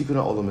tikkun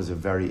ha'olam is a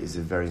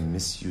very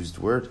misused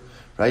word,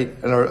 right?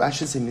 Or I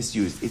should say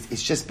misused.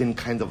 It's just been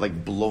kind of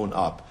like blown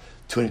up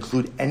to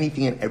include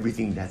anything and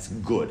everything that's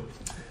good,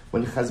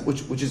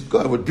 which is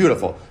good, but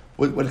beautiful.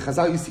 When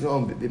Chazal used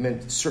tikkun ha'olam, they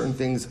meant certain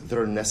things that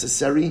are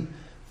necessary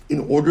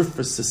in order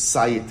for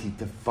society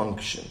to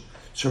function.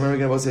 So remember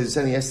again, I was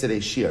saying yesterday,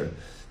 Shir,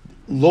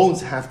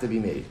 loans have to be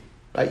made,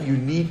 right? You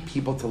need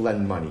people to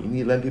lend money. You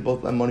need people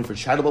to lend money for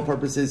charitable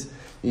purposes.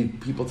 You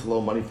need people to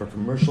loan money for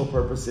commercial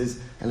purposes.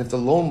 And if the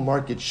loan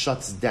market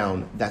shuts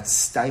down, that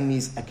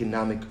stymies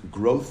economic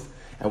growth.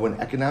 And when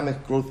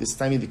economic growth is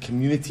stymied, the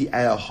community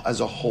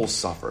as a whole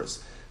suffers.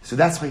 So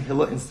that's why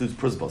Hillel institutes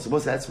pruzbal. So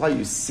that's why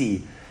you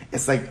see,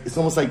 it's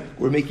almost like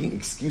we're making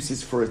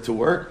excuses for it to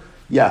work.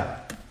 Yeah.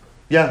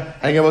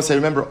 And I will say,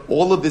 remember,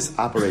 all of this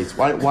operates.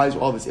 Why is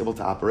all this able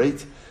to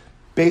operate?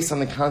 Based on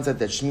the concept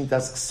that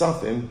Shemitah's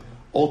Ksafim,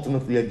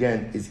 ultimately,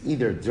 again, is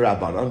either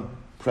D'Rabbanan,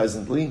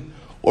 presently,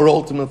 or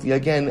ultimately,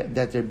 again,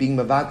 that they're being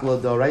Mavatla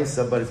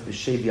D'Oraisa, but it's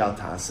B'Shevi Al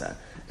Ta'asa.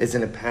 It's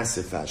in a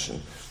passive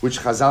fashion, which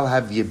Chazal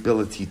have the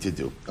ability to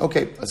do.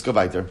 Okay, let's go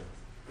weiter.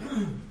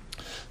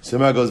 So the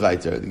Gemara goes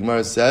weiter. The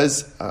Gemara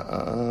says,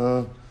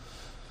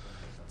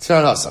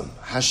 Shemitah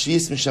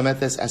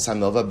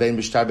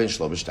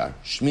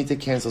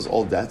cancels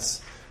all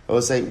debts. I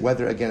will say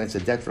whether again it's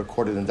a debt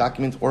recorded in a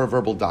document or a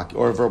verbal debt.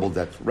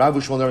 Rabbi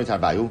Shmuel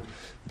Yudel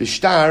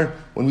Bishtar,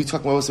 when we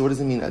talk about, what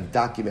does it mean? A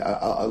document,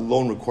 a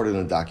loan recorded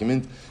in a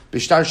document.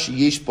 Bishtar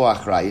sheyesh bo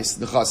achrayis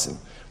nechasim.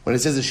 When it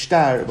says a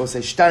shtar, we'll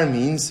say shtar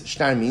means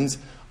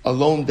a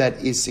loan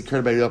that is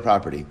secured by real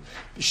property.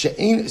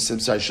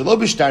 Shelo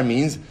bishtar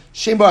means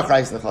shein bo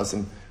achrayis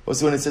nechasim.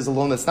 Also, when it says a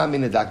loan that's not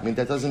mean a document,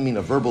 that doesn't mean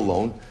a verbal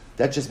loan.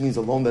 That just means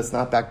a loan that's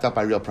not backed up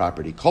by real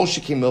property. Kol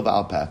shekim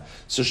milva alpeh.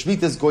 So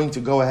Shemitah is going to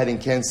go ahead and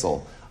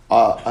cancel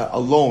a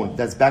loan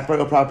that's backed by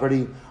real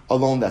property, a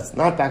loan that's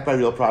not backed by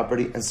real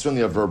property, and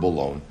certainly a verbal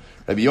loan.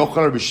 Rabbi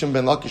Yochanan, Rabbi Shimon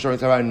ben Lakish,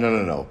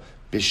 no.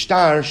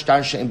 Bishtar,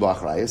 shtar she'en bo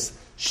achrayis.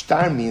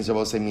 Shtar means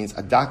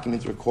a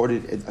document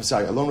recorded,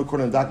 a loan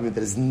recorded in a document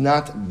that is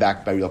not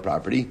backed by real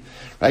property,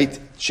 right?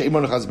 She'en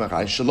bo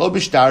achrayis. Shelo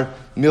bishtar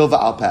milva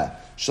alpeh.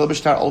 Shelo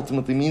bishtar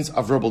ultimately means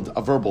a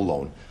verbal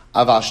loan.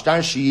 Aval shtar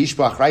sheyesh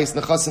bo achrayis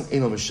nechasim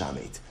eino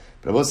mishamet.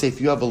 But I will say, if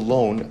you have a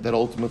loan that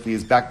ultimately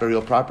is backed by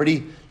real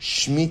property,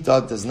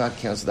 Shemitah does not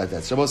cancel that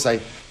debt. So I will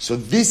say, so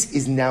this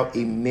is now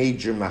a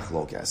major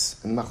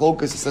machlokas. And the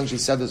machlokas essentially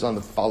centers on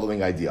the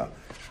following idea.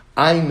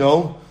 I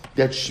know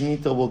that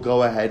Shemitah will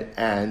go ahead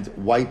and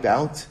wipe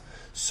out,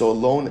 so a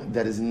loan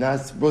that is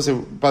not, we'll say,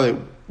 by the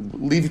way,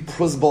 leave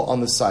pruzbal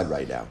on the side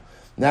right now.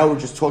 Now we're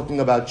just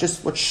talking about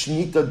just what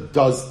Shemitah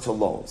does to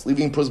loans,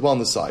 leaving pruzbal on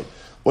the side.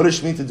 What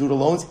does Shemitah do to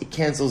loans? It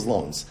cancels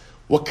loans.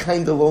 What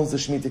kind of loans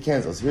does Shemitah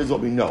cancel? So here's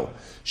what we know.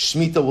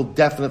 Shemitah will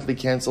definitely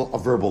cancel a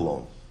verbal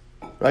loan.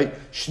 Right?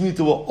 Shemitah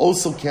will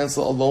also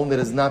cancel a loan that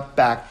is not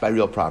backed by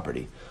real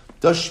property.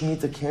 Does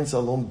Shemitah cancel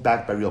a loan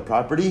backed by real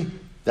property?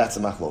 That's a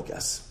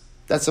machlokas.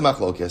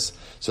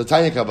 So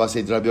Tanya Kavah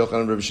said Rabbi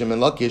Yochanan, Rabbi Shimon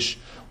Lakish.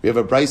 We have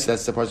a brayso that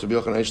supports Rabbi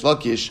Yochanan and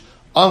Lakish.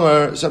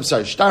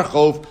 Shtar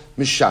chov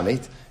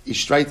mishamit.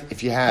 Right,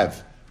 if you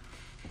have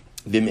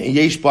the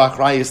yesh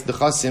ba'achrayis the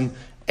chasim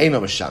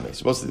eino mishamit.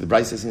 Supposedly the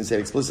Bryce is going to say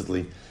it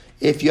explicitly.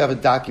 If you have a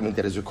document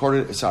that is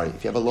recorded, if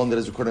you have a loan that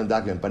is recorded in a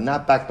document but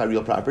not backed by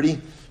real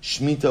property,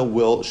 Shemitah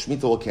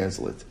will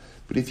cancel it.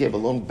 But if you have a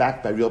loan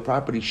backed by real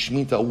property,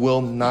 Shemitah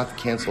will not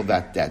cancel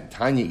that debt.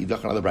 Tanya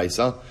idach another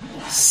brayso.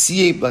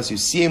 Bless you.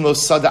 Siem lo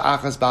sada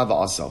achas ba'ava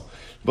also.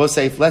 Both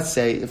say if let's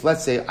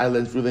say I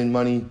lent Reuven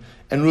money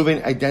and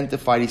Reuven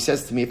identified. He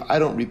says to me, if I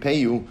don't repay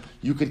you,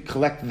 you could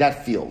collect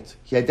that field.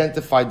 He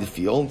identified the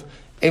field.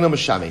 Eino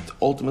mishamit.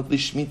 Ultimately,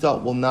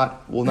 Shemitah will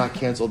not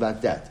cancel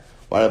that debt.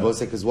 Why I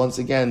say? Because once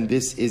again,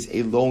 this is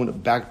a loan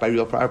backed by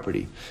real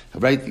property.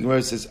 Right? The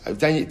Gemara says,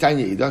 not only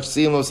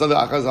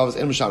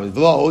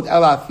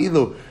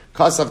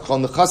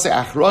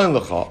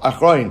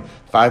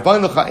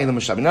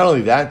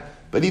that,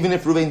 but even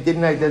if Reuven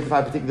didn't identify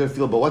a particular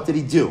field, but what did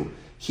he do?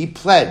 He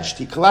pledged,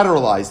 he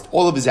collateralized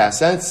all of his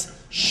assets.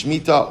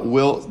 Shemitah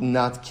will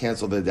not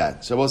cancel the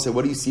debt. So I will say,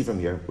 what do you see from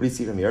here?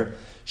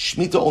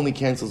 Shemitah only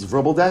cancels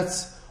verbal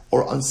debts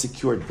or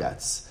unsecured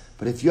debts.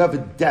 But if you have a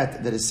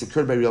debt that is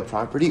secured by real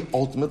property,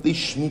 ultimately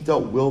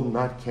Shemitah will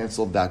not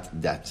cancel that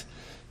debt.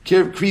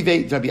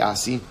 Krive Rabbi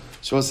Asi,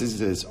 so what says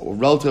this? A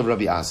relative of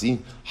Rabbi Asi,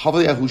 he had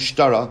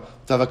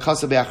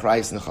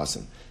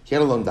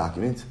a loan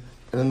document,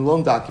 and in the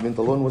loan document,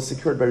 the loan was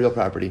secured by real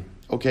property.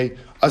 Okay,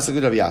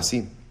 Asagud Rabbi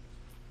Asi.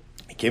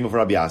 He came over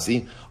Rabbi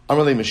Asi.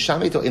 Amarle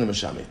Meshamit or Ina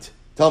Meshamit?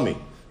 Tell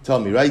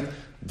me, right?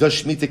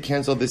 Does Shemitah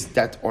cancel this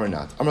debt or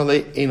not?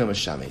 Amarle Ina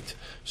Meshamit.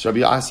 So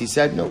Rabbi Asi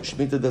said, no,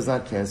 Shemitah does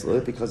not cancel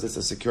it because it's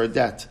a secure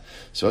debt.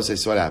 So I say,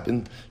 so what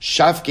happened?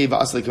 Shaf gave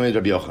Asli Kamei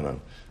Rabbi Yochanan.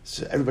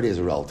 So everybody has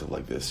a relative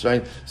like this,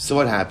 right? So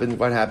what happened?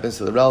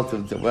 So the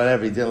relative,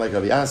 whatever, he didn't like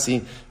Rabbi Asi,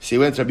 so he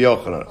went to Rabbi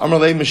Yochanan.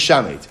 Amarle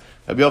Meshamit.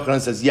 Rabbi Yochanan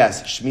says,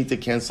 yes,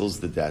 Shemitah cancels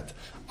the debt.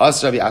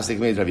 As Rabbi Asi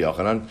Kamei Rabbi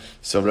Yochanan.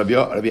 So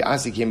Rabbi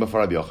Asi came before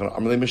Rabbi Yochanan.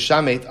 Amarle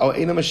Meshamit. Oh,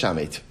 Eina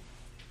Meshamit.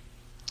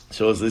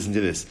 So let's listen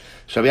to this.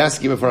 Rabbi Asi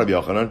came before Rabbi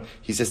Yochanan.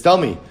 He says, tell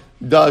me,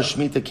 does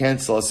Shemitah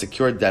cancel a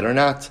secured debt or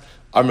not?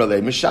 Amrle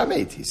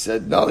Mishamit. He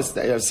said, no. He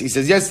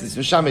says, yes, it's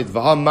Mishamit.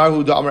 V'ham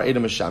marhu da amar eda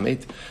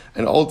Mishamit.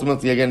 And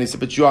ultimately, again, he said,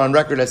 but you are on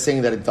record as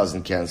saying that it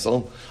doesn't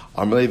cancel.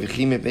 Amrle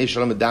v'chim ipnei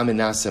shalom adam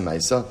inase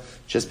ma'isa.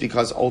 Just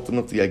because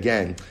ultimately,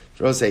 again,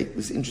 what I say,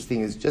 what's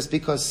interesting is just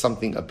because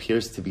something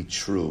appears to be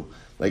true,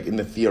 like in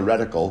the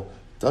theoretical,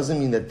 doesn't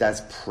mean that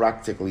that's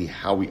practically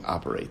how we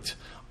operate.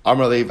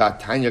 Amrle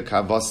v'atanya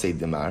kavase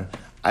demar.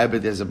 I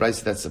bet there's a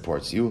brayso that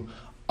supports you.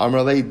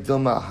 Amrle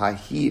dilma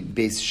hahi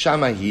beis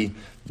shamahi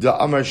the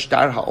amar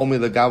shtar haomi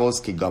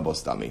legavos ki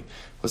gabos dami.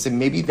 We'll say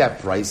maybe that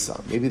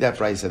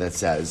brayso that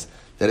says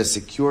that a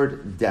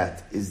secured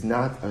debt is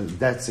not a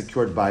debt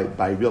secured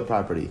by real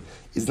property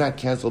is not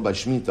canceled by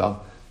Shemitah.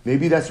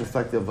 Maybe that's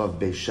reflective of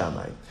Beis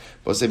Shammai.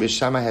 We'll say Beis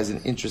Shammai has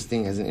an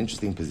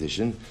interesting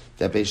position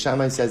that Beis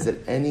Shammai says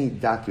that any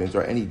document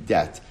or any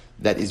debt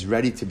that is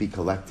ready to be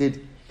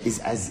collected is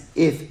as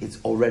if it's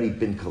already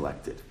been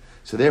collected.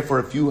 So therefore,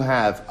 if you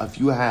have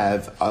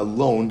a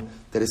loan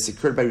that is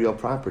secured by real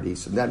property,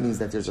 so that means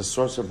that there's a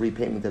source of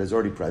repayment that is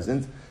already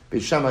present.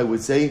 Beis Shammai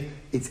would say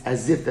it's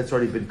as if that's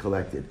already been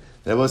collected.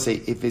 And I will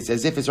say, if it's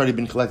as if it's already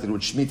been collected,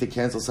 would Shemitah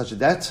cancel such a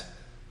debt?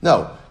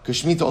 No,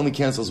 because Shemitah only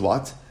cancels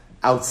what?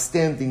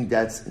 Outstanding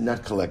debts,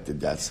 not collected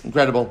debts.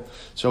 Incredible.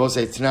 So I will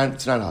say,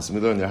 Tanan Hasan, we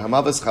learn there.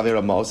 Hamavas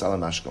chavera maos ala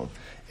mashkon.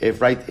 If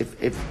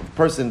a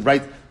person,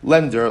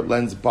 lender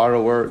lends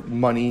borrower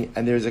money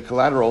and there's a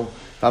collateral,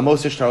 where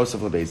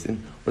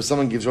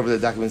someone gives over the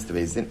documents to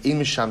Beis Din, in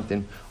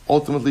Mishamtin,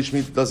 ultimately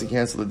Shemitah doesn't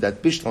cancel the debt.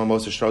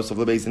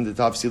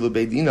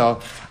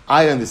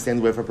 I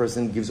understand where if a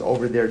person gives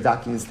over their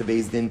documents to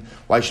Beis Din,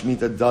 why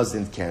Shemitah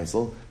doesn't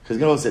cancel. Because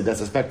you know what I said, that's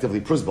effectively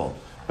prusbal.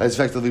 That's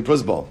effectively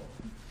prusbal.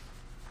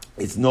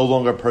 It's no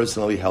longer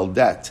personally held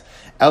debt.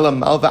 Ela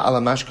malva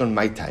ala mashkon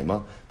my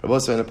taima. But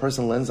also, when a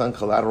person lends on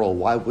collateral,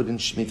 why wouldn't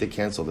Shemitah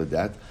cancel the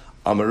debt?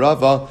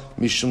 Amarava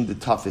mishum de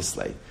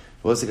tafislei.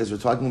 Also, because we're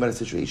talking about a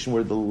situation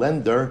where the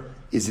lender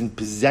is in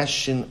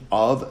possession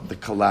of the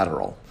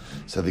collateral.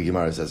 So the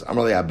Gemara says,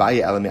 Amarle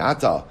abaye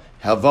elamiata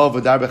helvo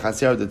v'dar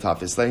bechaser de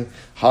tafislei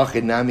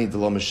hachinami de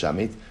lo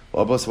mishamit.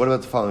 Well, boss, what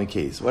about the following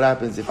case? What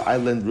happens if I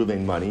lend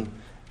Reuven money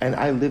and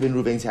I live in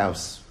Reuven's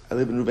house?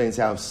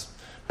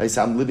 Right,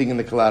 so I'm living in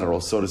the collateral,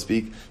 so to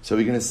speak. So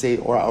we're going to say,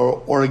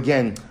 or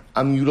again,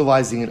 I'm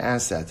utilizing an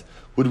asset.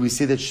 Would we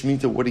say that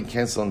Shemitah wouldn't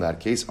cancel in that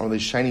case? Or are they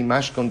shiny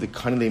mashkon de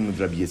kanile with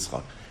Rabbi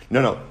Yitzchak?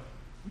 No.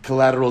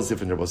 Collateral is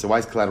different. So why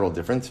is collateral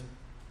different?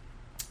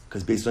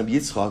 Because based on Rabbi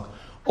Yitzchak,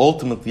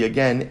 ultimately,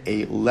 again,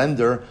 a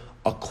lender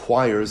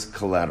acquires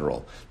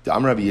collateral. The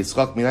Amar Rabbi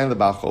Yitzchak, minayin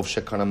lebachov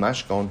shekana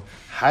mashkon.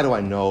 How do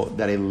I know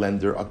that a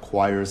lender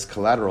acquires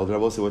collateral? The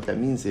Rabbi will say what that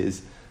means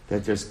is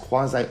that there's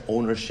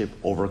quasi-ownership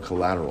over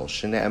collateral.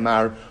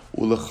 Shne'emar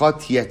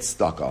ulechat yet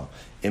tzedakah.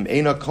 Im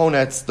eina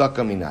konet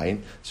tzedakah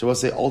minayin. So we'll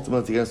say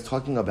ultimately, it's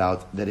talking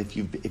about that if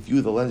you,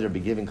 the lender, be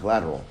giving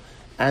collateral,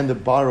 and the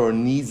borrower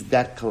needs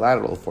that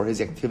collateral for his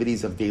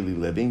activities of daily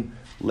living,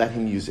 let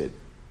him use it.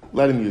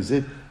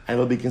 And and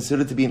it'll be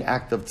considered to be an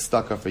act of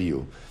tzedakah for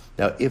you.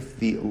 Now, if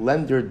the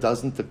lender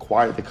doesn't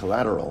acquire the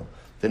collateral,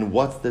 then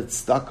what's the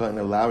tzedakah in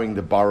allowing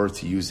the borrower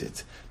to use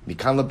it?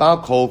 Mikan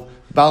lebal chov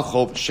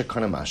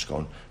shekana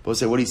mashkon. But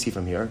say, what do you see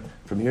from here?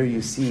 From here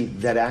you see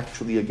that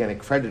actually, again, a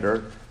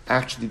creditor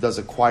actually does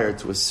acquire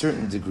to a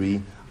certain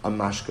degree a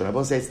mashkon. I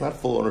will say it's not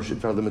full ownership,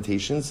 there are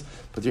limitations,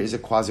 but there is a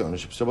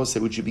quasi-ownership. So I will say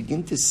what you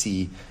begin to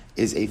see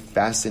is a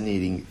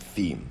fascinating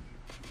theme,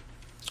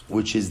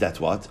 which is that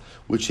what?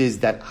 Which is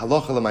that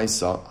halacha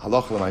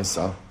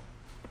l'maisa,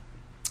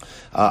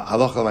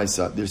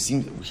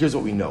 here's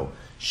what we know.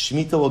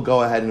 Shemitah will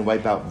go ahead and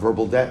wipe out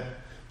verbal debt.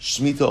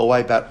 Shemitah will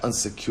wipe out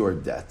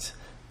unsecured debt.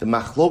 The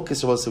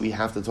machlokas also we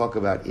have to talk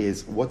about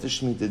is what does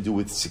Shemitah do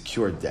with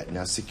secured debt?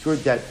 Now,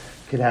 secured debt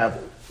could have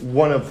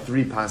one of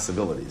three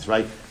possibilities,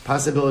 right?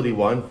 Possibility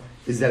one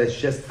is that it's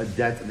just a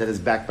debt that is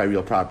backed by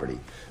real property.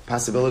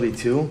 Possibility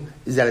two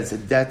is that it's a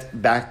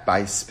debt backed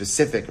by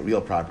specific real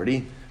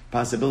property.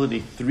 Possibility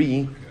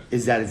three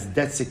is that it's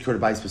debt secured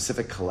by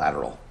specific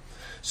collateral.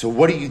 So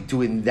what do you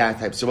do in that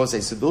type? So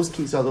those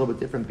cases are a little bit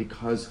different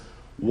because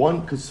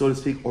one could, so to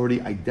speak,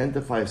 already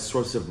identify a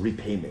source of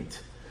repayment.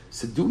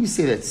 So do we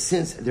say that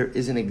since there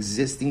is an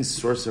existing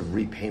source of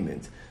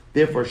repayment,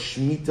 therefore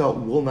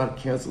Shemitah will not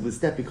cancel this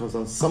debt because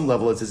on some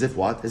level it's as if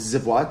what? It's as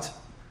if what?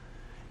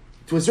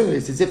 To a certain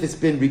extent, it's as if it's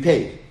been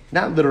repaid.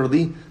 Not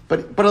literally,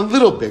 but a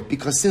little bit,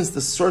 because since the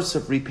source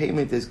of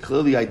repayment is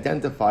clearly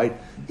identified,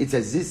 it's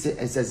as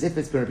if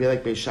it's been repaid,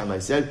 like Beis Shammai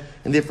said,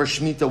 and therefore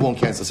Shemitah won't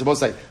cancel. So both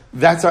say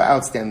that's our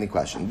outstanding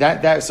question.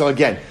 So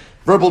again,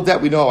 verbal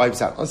debt we know it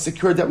wipes out.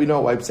 Unsecured debt we know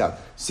it wipes out.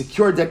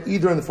 Secured debt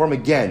either in the form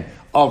again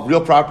of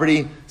real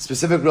property,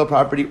 specific real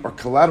property, or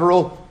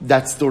collateral,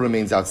 that still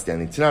remains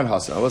outstanding. Tanan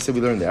Hasan, I will say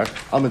we learned there.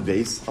 Amud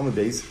Beis.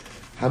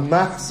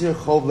 Hamachzir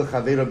chov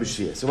lechavero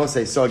b'shviyah. So we'll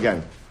say, so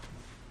again,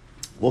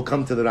 we'll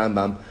come to the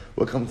Rambam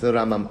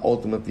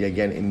ultimately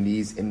again in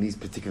these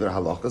particular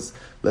halachas.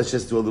 Let's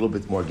just do a little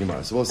bit more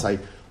Gemara. So we'll say,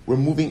 we're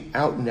moving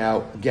out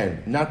now,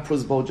 again, not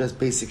prosbol, just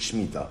basic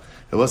Shemitah.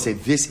 And we'll say,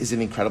 this is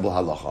an incredible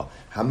halacha.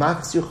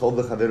 Hamachzir chov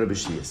lechavero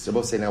b'shviyah. So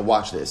we'll say, now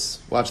watch this.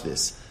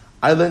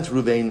 I lent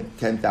Ruvain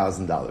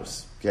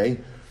 $10,000. Okay,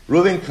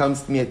 Ruvain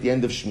comes to me at the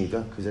end of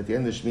Shemitah, because at the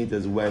end of Shemitah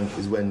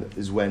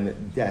is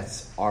when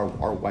debts are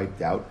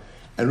wiped out.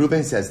 And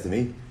Ruvain says to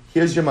me,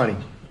 "Here's your money.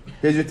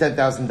 Here's your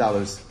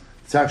 $10,000."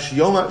 I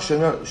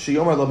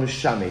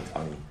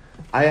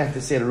have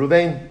to say to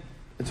Ruvain,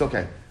 "It's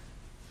okay.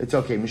 It's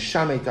okay."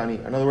 Mishamet ani.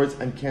 In other words,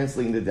 I'm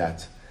canceling the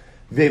debt.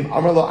 But if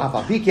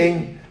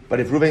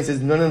Ruvain says,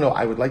 "No,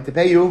 I would like to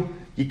pay you,"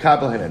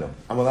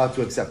 I'm allowed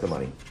to accept the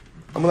money.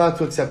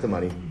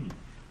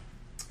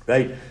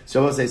 Right?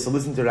 So I will say, so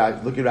listen to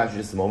Rashi, look at Rashi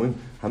just a moment.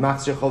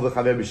 Hamachzir chol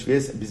v'chaver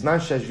b'shviyas, bizman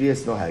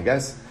shashviyas no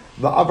hagas,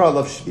 v'avra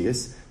lov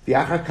shviyas,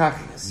 v'achar kach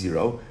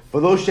zero,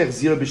 v'lo shech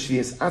zero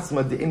b'shviyas,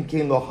 atzma de'im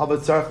kein lo hava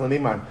tzarech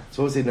l'meimar.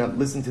 So I will say, now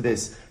listen to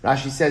this.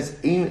 Rashi says,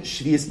 ein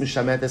shviyas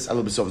mishametes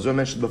alo b'sov. As I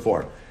mentioned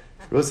before.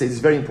 I will say, this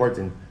is very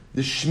important.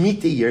 The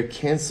Shemitah year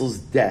cancels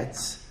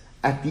debts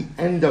at the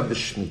end of the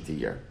Shemitah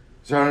year.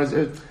 So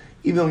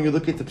even when you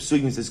look at the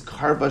Psukim, it says,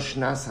 Karva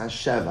Shnas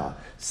HaSheva.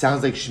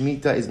 Sounds like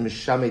Shemitah is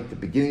Mishamet at the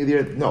beginning of the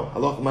year. No,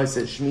 Allah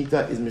says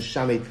Shemitah is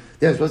Mishamet.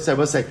 Yes, what's that?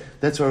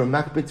 That's where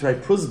Makbit,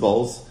 right?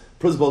 Pruzbal's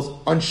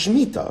on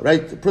Shemitah,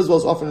 right? The Pruzbal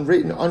is often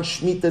written on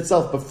Shemitah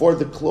itself, before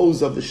the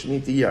close of the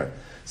Shemitah year.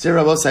 So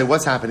Rabbi say,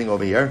 what's happening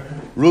over here?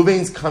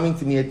 Ruvain's coming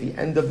to me at the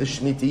end of the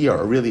Shemitah year,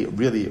 or really,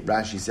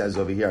 Rashi says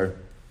over here,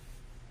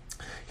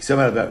 he's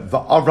talking about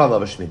Va'avra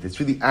of Shemitah. It's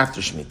really after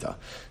Shemitah.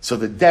 So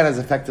the debt has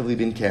effectively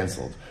been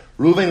cancelled.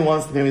 Ruvain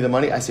wants to pay me the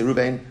money. I say,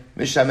 Ruvain,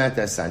 Mishamet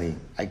Esani.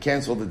 I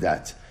cancel the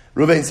debt.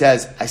 Ruvain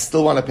says, I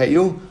still want to pay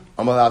you.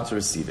 I'm allowed to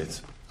receive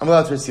it. I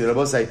both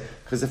say,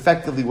 because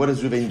effectively, what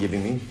is Ruvain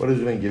giving me? A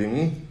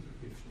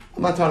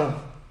matana.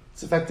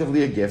 It's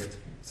effectively a gift.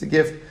 It's a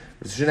gift.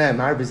 Because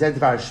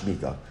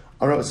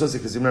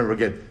remember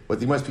again,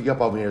 what you must pick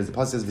up over here is the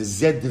passage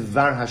says, V'zed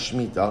dvar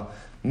hashmita,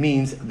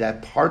 means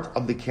that part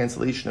of the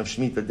cancellation of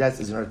Shemitah debts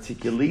is an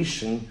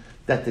articulation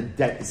that the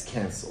debt is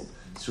cancelled.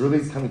 So Ruvain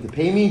is coming to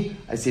pay me.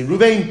 I say,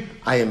 Ruvain,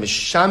 I am a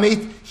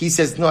shamit. He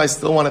says, no, I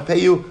still want to pay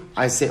you.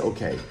 I say,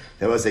 okay.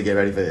 Then I say, get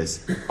ready for this.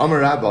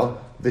 Amar Rabba,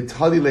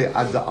 v'talile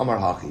adda amar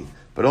hachi.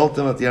 But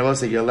ultimately, I will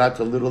say, you're allowed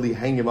to literally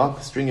hang him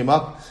up, string him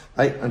up,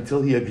 right,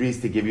 until he agrees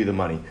to give you the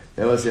money.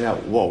 Then I will say, now,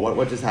 whoa,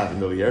 what just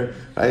happened over here?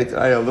 Right,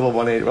 a little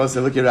 180. I will say,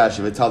 look at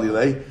Rashi,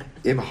 v'talile,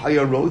 im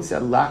hayarotz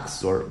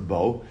lachsor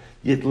bo,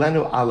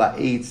 yitlenu ala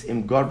eitz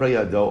im garbra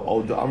yado,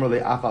 o do amar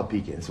le afal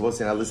pikin. So we'll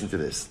say, now listen to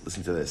this.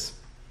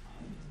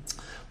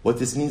 What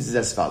this means is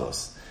as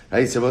follows,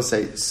 right? So we'll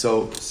say,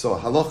 so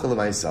halacha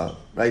l'maisa,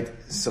 right?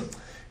 So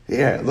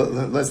here,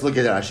 let's look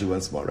at Rashi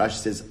once more. Rashi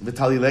says,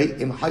 "V'talilei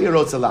im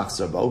hayarotz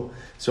alachzor bo."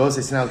 So we'll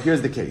say, so now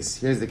here's the case.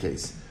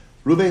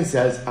 Ruvain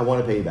says, "I want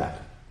to pay you back.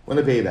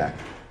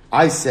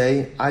 I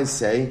say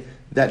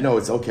that no,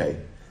 it's okay,"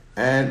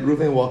 and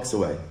Ruvain walks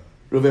away.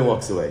 So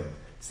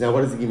now,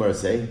 what does the Gemara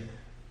say?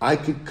 I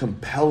could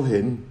compel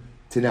him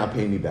to now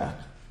pay me back.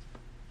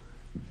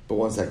 But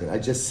one second, I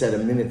just said a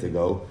minute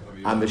ago,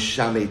 I'm a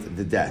shamet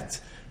the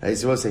debt. Right?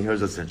 So we'll say,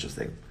 here's what's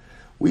interesting.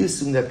 We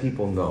assume that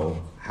people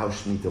know how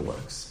Shemitah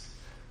works,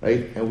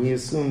 right? And we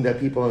assume that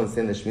people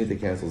understand that Shemitah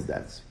cancels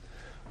debts.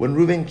 When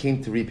Reuven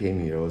came to repay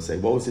me, we'll say,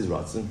 what was his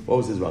ratzon? What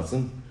was his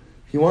ratzon?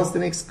 He wants to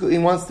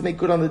make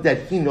good on the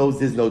debt. He knows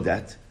there's no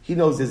debt.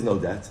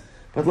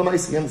 But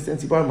Lamaisi, he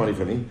understands he borrowed money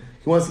from me.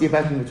 He wants to get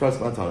back into Torah's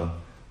Matana.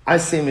 I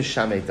say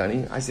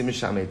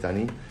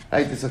Mishametani.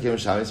 Right? It's okay,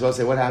 Mishamet. So I'll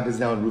say, what happens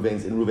now in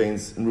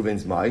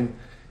Reuven's mind?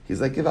 He's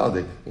like,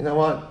 Givaldik, you know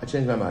what? I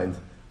changed my mind.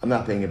 I'm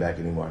not paying it back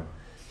anymore.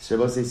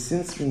 So I'll say,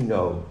 since we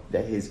know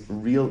that his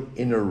real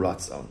inner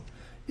ratzon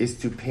is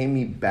to pay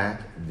me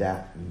back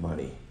that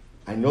money,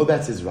 I know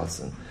that's his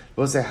ratzon.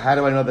 We'll say, how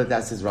do I know that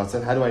that's his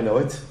ratzon? How do I know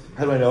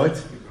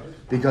it?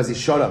 Because he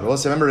showed up. We'll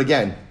say, remember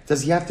again,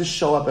 does he have to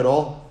show up at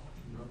all?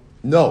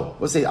 No.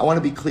 We'll say, I want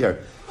to be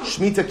clear.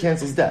 Shemitah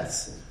cancels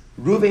debts.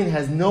 Reuven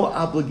has no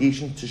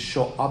obligation to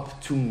show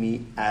up to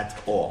me at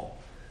all.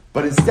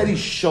 But instead he's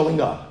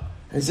showing up.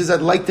 And he says,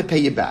 I'd like to pay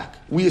you back.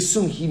 We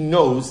assume he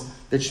knows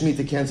that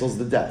Shemitah cancels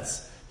the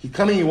debts. He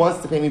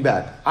wants to pay me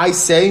back. I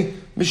say,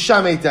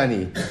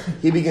 Mishametani.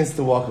 He begins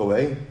to walk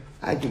away.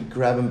 I could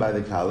grab him by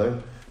the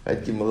collar.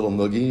 I'd give him a little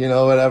noogie,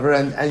 whatever,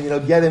 and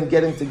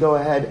get him to go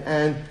ahead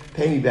and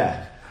pay me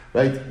back.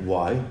 Right?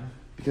 Why?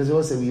 Because I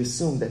will say we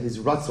assume that his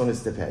ratzon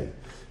is to pay.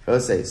 I will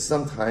say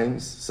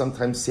sometimes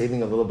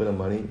saving a little bit of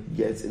money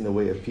gets in the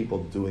way of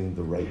people doing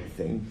the right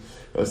thing.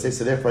 I will say,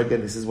 so therefore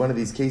again, this is one of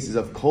these cases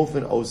of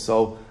kolfin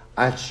oso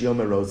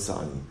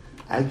achiomerosani.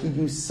 I could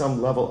use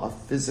some level of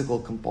physical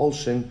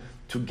compulsion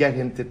to get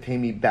him to pay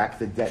me back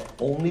the debt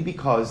only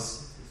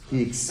because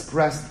he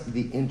expressed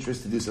the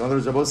interest to do so. In other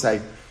words, I will say,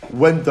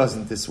 when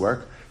doesn't this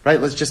work? Right?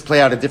 Let's just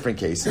play out a different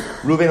case.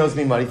 Reuven owes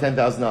me money, $10,000.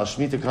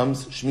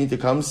 Shemitah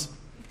comes.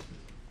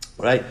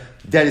 Right?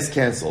 Debt is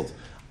canceled.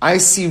 I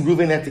see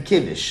Reuven at the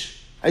Kiddush.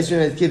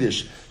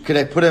 Could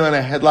I put him on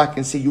a headlock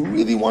and say, you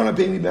really want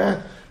to pay me back?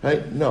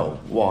 Right? No.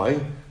 Why?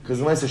 Because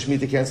the Ma'aseh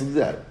Shemitah canceled the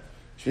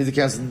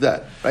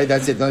debt. Right?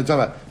 That's it. No, I'm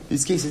talking about.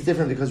 This case is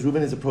different because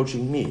Reuven is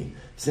approaching me.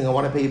 He's saying, I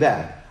want to pay you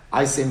back.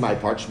 I say my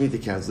part,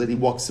 Shemitah canceled it. He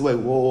walks away.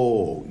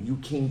 Whoa, you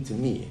came to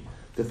me.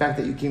 The fact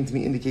that you came to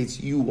me indicates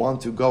you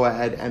want to go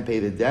ahead and pay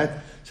the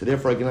debt. So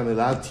therefore, again, I'm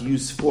allowed to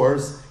use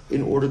force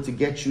in order to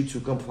get you to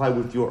comply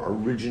with your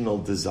original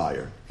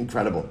desire.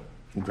 Incredible.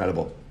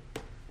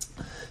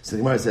 So the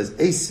Gemara says,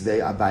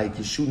 "Eisvei abai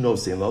kishu no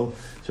selo."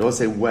 So I'll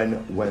say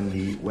when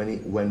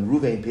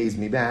Reuven pays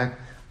me back,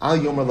 al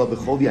yomer lo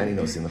b'chol ani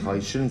no selo.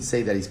 He shouldn't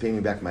say that he's paying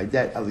me back my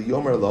debt. Al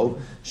yomer lo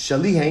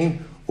shalihein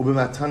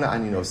u'b'matana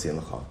ani no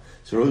selo.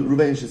 So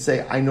Reuven should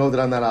say, I know that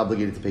I'm not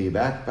obligated to pay you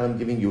back, but I'm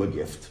giving you a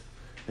gift.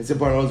 It's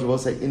important, we'll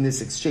say, in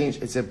this exchange,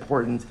 it's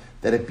important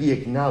that it be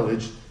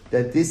acknowledged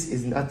that this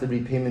is not the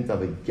repayment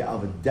of a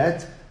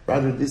debt,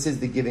 rather this is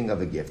the giving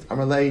of a gift.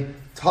 Amarlei,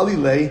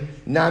 talilei,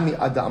 nami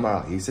ada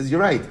amara. He says,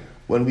 you're right.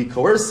 When we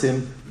coerce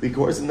him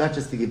not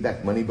just to give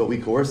back money, but we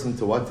coerce him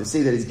to what? To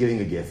say that he's giving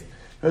a gift.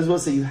 As well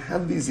say, you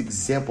have these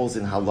examples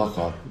in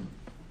halacha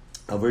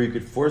of where you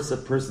could force a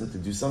person to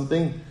do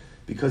something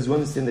because you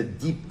understand that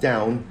deep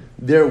down,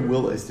 their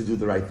will is to do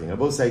the right thing. I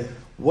will say,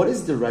 what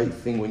is the right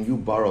thing when you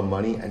borrow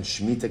money and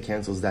Shemitah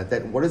cancels that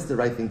debt? What is the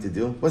right thing to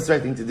do? What's the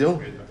right thing to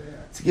do?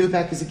 To give it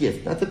back as a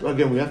gift.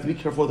 Again, we have to be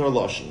careful with our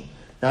lashon.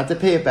 Not to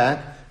pay it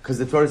back, because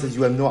the Torah says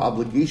you have no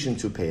obligation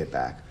to pay it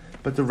back.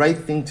 But the right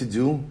thing to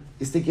do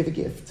is to give a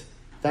gift.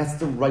 That's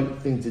the right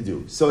thing to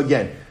do. So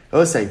again,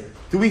 let's say,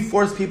 do we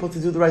force people to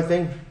do the right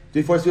thing? Do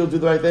we force people to do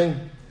the right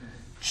thing?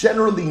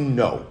 Generally,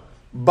 no.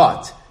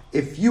 But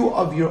if you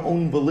of your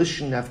own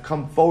volition have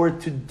come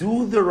forward to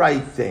do the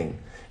right thing,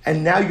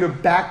 and now you're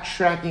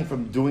backtracking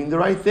from doing the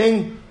right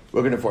thing,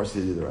 we're going to force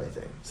you to do the right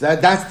thing. So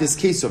that's this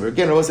case over.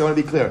 Again, I want to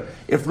be clear.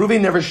 If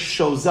Reuven never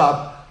shows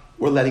up,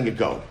 we're letting it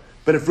go.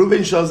 But if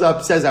Reuven shows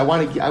up, says, I'd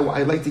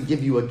like to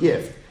give you a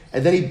gift,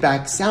 and then he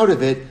backs out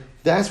of it,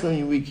 that's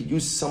when we could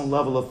use some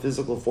level of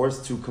physical force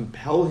to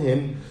compel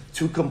him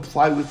to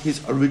comply with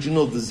his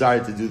original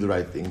desire to do the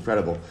right thing.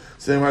 Incredible.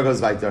 So then where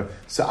goes weiter.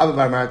 So Abba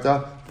Bar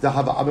Marta, the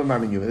Haba Abba Bar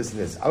Minyumi, listen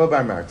to this. Abba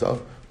Bar Marta,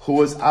 who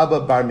was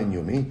Abba Bar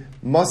Minyumi,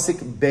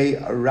 Masik Bey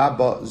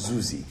Rabba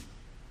Zuzi.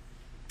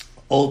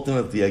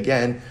 Ultimately,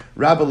 again,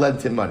 Rabba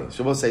lent him money.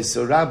 So we'll say,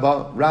 so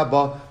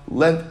Rabba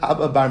lent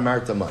Abba Bar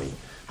Marta money.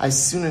 I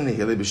soon in the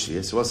Hili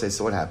B'Shiyah. So we'll say,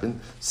 so what happened?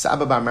 So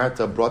Abba Bar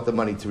Marta brought the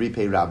money to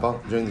repay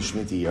Rabba during the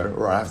Shemitah year,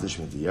 or after the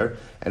Shemitah year.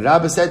 And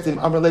Rabba said to him,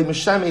 Amar Lei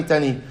Mishamei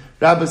Tani.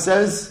 Rabba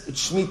says,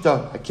 it's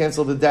Shemitah, I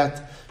cancel the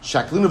debt.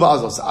 Shaklinu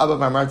Ba'azal. So Abba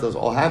Bar Marta is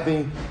all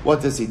happy.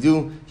 What does he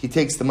do? He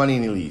takes the money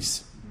and he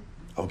leaves.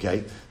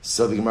 Okay,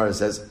 so the Gemara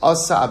says,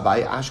 Asa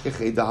Abai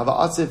Ashkechei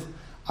Dahava Atzif.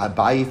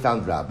 Abai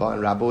found Rabba,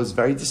 and Rabba was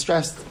very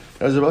distressed.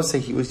 As Rabba say,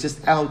 he was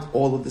just out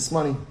all of this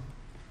money.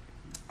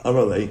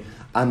 Amalei,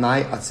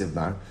 Amai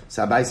Atzivmar.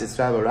 So Abai says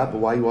to Rabba,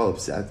 why are you all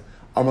upset?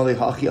 Amalei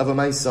Hachi Ava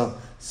Maisa.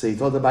 So he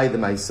told Abai the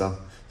Maisa.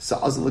 So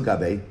Azal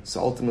Gabe. So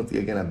ultimately,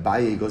 again,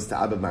 Abai goes to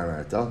Abba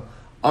Marmarta.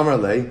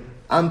 Amalei,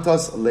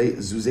 Amtos Le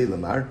Zuze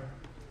Lamar.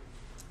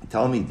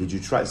 Tell me, did you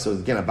try? So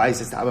again, Abai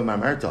says to Abba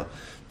Marmarta,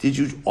 did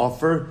you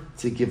offer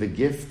to give a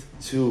gift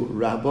to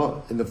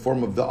Rabba in the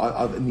form of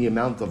in the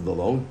amount of the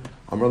loan?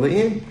 Amar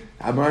le'im.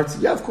 Amar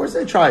said, yeah, of course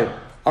I tried.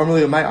 Amar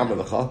le'imai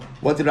amar lecha.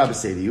 What did Rabba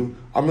say to you?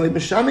 Amar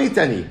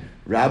le'mishameitani.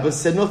 Rabba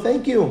said, no,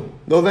 thank you.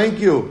 No, thank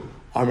you.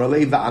 Amar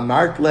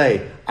le'va'amart le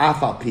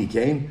afal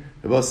pikein.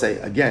 They both say,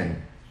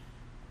 again,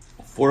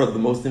 four of the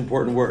most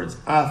important words.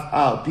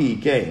 Afal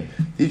pikein.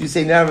 Did you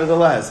say,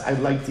 nevertheless, I'd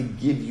like to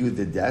give you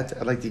the debt.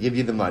 I'd like to give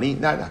you the money.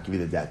 Not give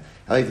you the debt.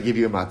 I'd like to give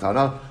you a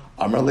matana.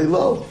 Amar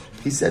le'lo.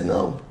 He said,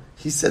 no.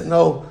 He said,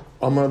 no.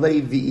 Amar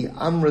le'vi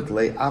amrit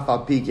le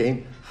afal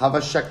pikein. Hava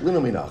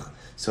shaklinu minach.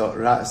 So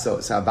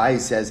Abai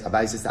says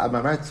to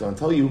Abraham, so I'll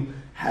tell you,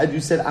 had you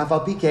said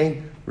afal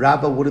pikein,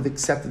 Rabba would have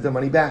accepted the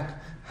money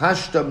back.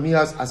 Hashta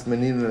mias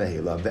asmanin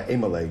lehila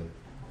ve'emalei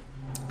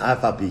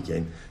afal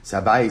pikein.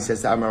 So Abai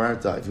says to Abraham,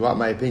 if you want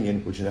my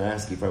opinion, which you're not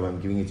asking for, but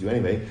I'm giving it to you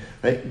anyway,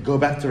 right? Go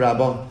back to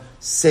Rabba,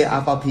 say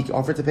afal pikein,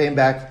 offer to pay him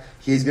back.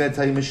 He's going to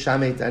tell you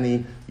mishamet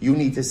ani. You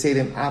need to say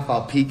to him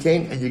afal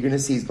pikein, and you're going to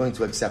see he's going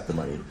to accept the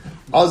money.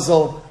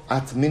 Azal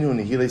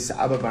atminun hile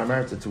sa'aba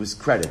barmarta, to his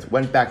credit,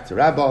 went back to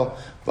Rabba.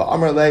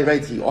 Va'amar le,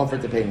 right? He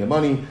offered to pay him the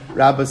money.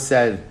 Rabba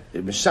said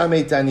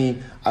mishamet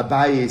ani.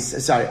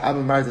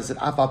 Abba Martha said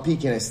afal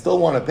pikein, I still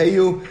want to pay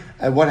you.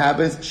 And what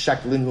happens?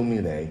 Shaklinhu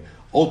minei.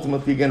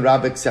 Ultimately, again,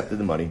 Rabba accepted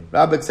the money.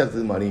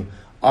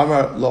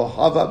 Amar lo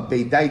hava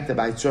beidaita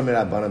ba'itzur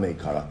merabana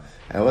meikara.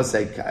 And let's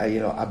say,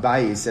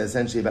 Abaye says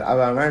essentially about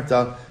Abba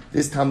Marta,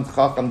 this Talmud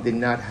Chacham did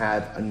not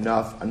have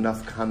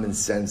enough common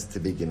sense to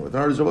begin with. In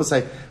other words, we'll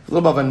say a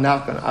little bit of a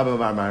knock on Abba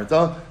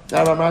Marta.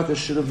 Abba Marta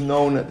should have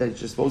known that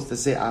you're supposed to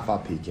say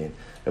afal pikein.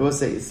 I will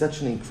say it's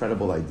such an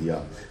incredible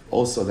idea.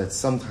 Also, that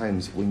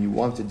sometimes when you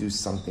want to do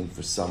something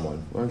for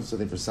someone,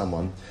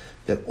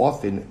 that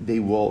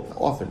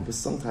but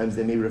sometimes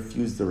they may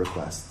refuse the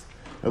request.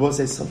 I will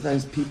say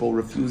sometimes people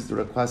refuse the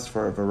request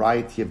for a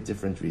variety of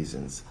different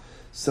reasons.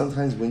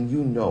 Sometimes when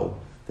you know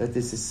that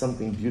this is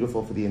something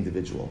beautiful for the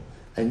individual,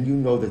 and you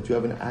know that you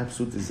have an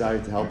absolute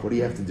desire to help, what do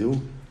you have to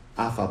do?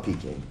 Afal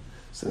pikein.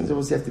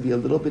 Sometimes you have to be a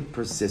little bit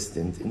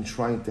persistent in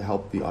trying to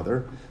help the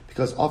other,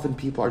 because often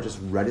people are just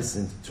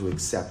reticent to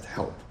accept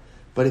help.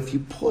 But if you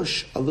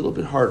push a little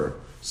bit harder,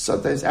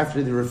 sometimes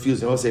after they refuse,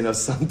 they will say no.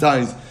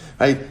 Sometimes,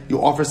 right?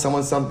 You offer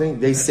someone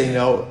something, they say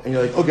no, and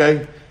you're like,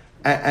 okay.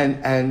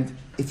 And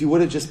if you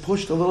would have just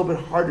pushed a little bit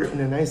harder in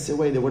a nicer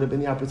way, there would have been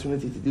the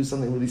opportunity to do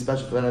something really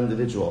special for that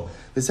individual.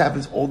 This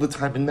happens all the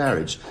time in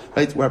marriage,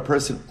 right? Where a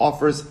person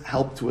offers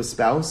help to a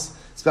spouse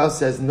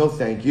says, no,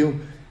 thank you.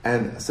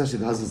 And especially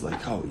the husband's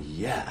like, oh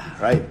yeah,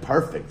 right,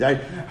 perfect,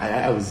 right?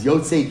 I was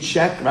yahrzeit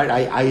check, right?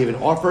 I even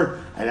offered,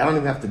 and I don't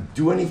even have to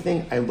do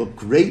anything. I look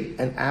great,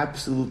 and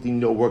absolutely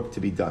no work to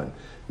be done.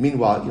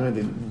 Meanwhile, you don't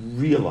even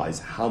realize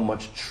how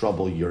much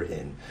trouble you're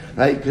in,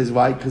 right? Because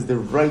why? Because the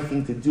right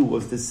thing to do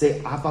was to say,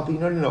 afal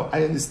pikein, no,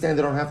 I understand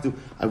I don't have to.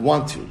 I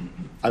want to.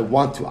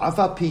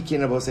 Afal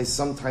pikein, I will say,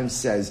 sometimes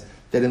says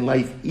that in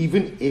life,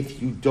 even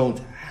if you don't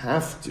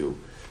have to,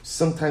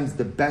 sometimes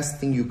the best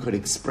thing you could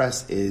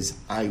express is,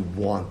 I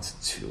want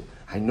to.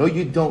 I know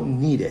you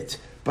don't need it,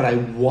 but I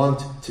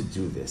want to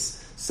do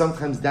this.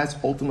 Sometimes that's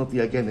ultimately,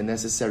 again, the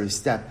necessary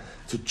step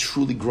to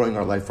truly growing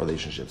our life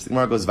relationships. The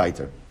Gemara goes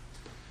weiter.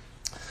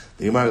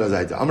 Amar Rav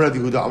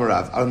Yehuda, Amar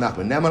Rav, Al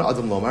Nachman, Neman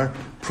Adam Lomar,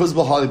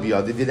 Pruzbal Hali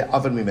Biyad, they did it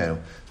Avad Mimenu.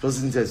 The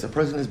person says, a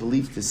person is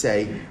believed to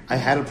say, I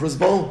had a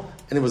Pruzbal,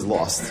 and it was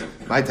lost.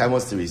 My time,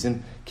 what's the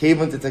reason?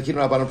 Kevan to Takin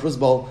Rabban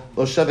Pruzbal,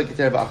 Lo Shavek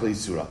Keter Ba'achli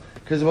Surah.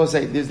 Because we'll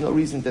say, there's no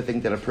reason to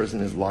think that a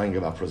person is lying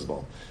about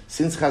Pruzbal.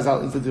 Since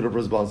Chazal instituted a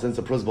Pruzbal, and since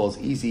a Pruzbal is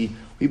easy,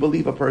 we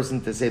believe a person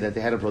to say that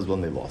they had a Pruzbal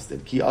and they lost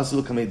it. Ki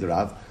Asul Kamei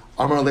Rav.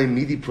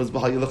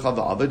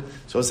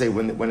 So I'll say,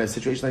 when a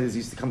situation like this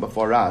used to come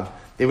before Rav,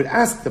 they would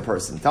ask the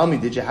person, tell me,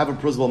 did you have a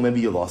pruzbal,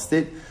 maybe you lost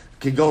it?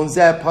 So I'll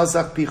say,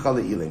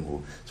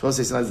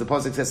 sometimes the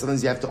pasuk says,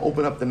 sometimes you have to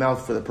open up the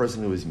mouth for the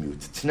person who is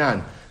mute. So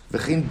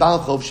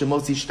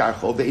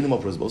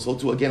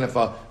too, again, if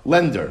a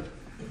lender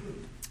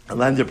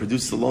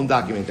produces a loan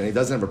document and he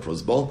doesn't have a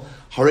pruzbal,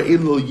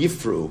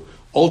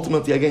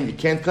 ultimately, again, you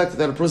can't cut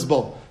without a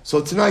pruzbal. So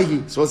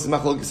tonight, so what's the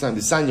machlokes on the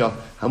sanya?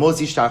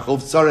 Hamosi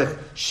shtarchov tzarech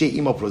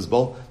she'imo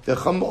pruzbal. The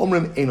chum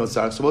omrim eno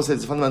tzarech. So we'll say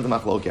it's a fundamental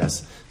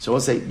machlokes. So we'll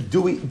say,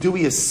 do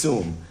we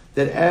assume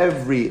that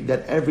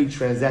every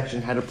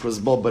transaction had a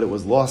pruzbal, but it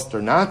was lost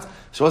or not?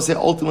 So we'll say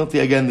ultimately,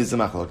 again, this is a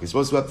machlokes. So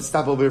we'll have to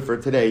stop over here for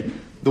today.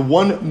 The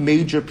one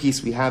major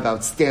piece we have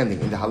outstanding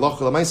in the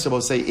halacha l'maisa,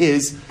 we'll say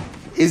is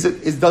does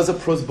a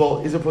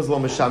pruzbal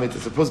meshamit?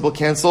 Does a pruzbal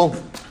cancel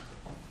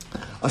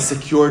a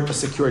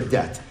secured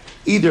debt?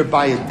 Either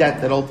by a debt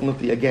that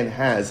ultimately, again,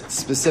 has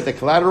specific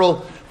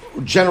collateral,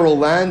 general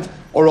land,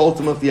 or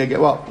ultimately,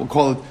 again, we'll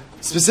call it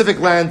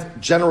specific land,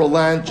 general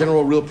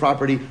real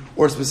property,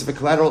 or specific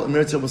collateral.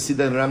 We'll see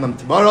that in Rambam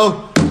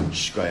tomorrow.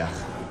 Shkoyach.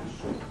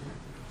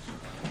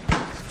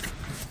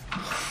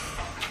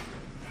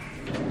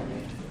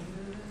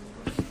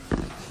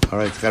 All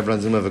right, Chevra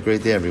and Zoom, have a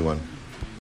great day, everyone.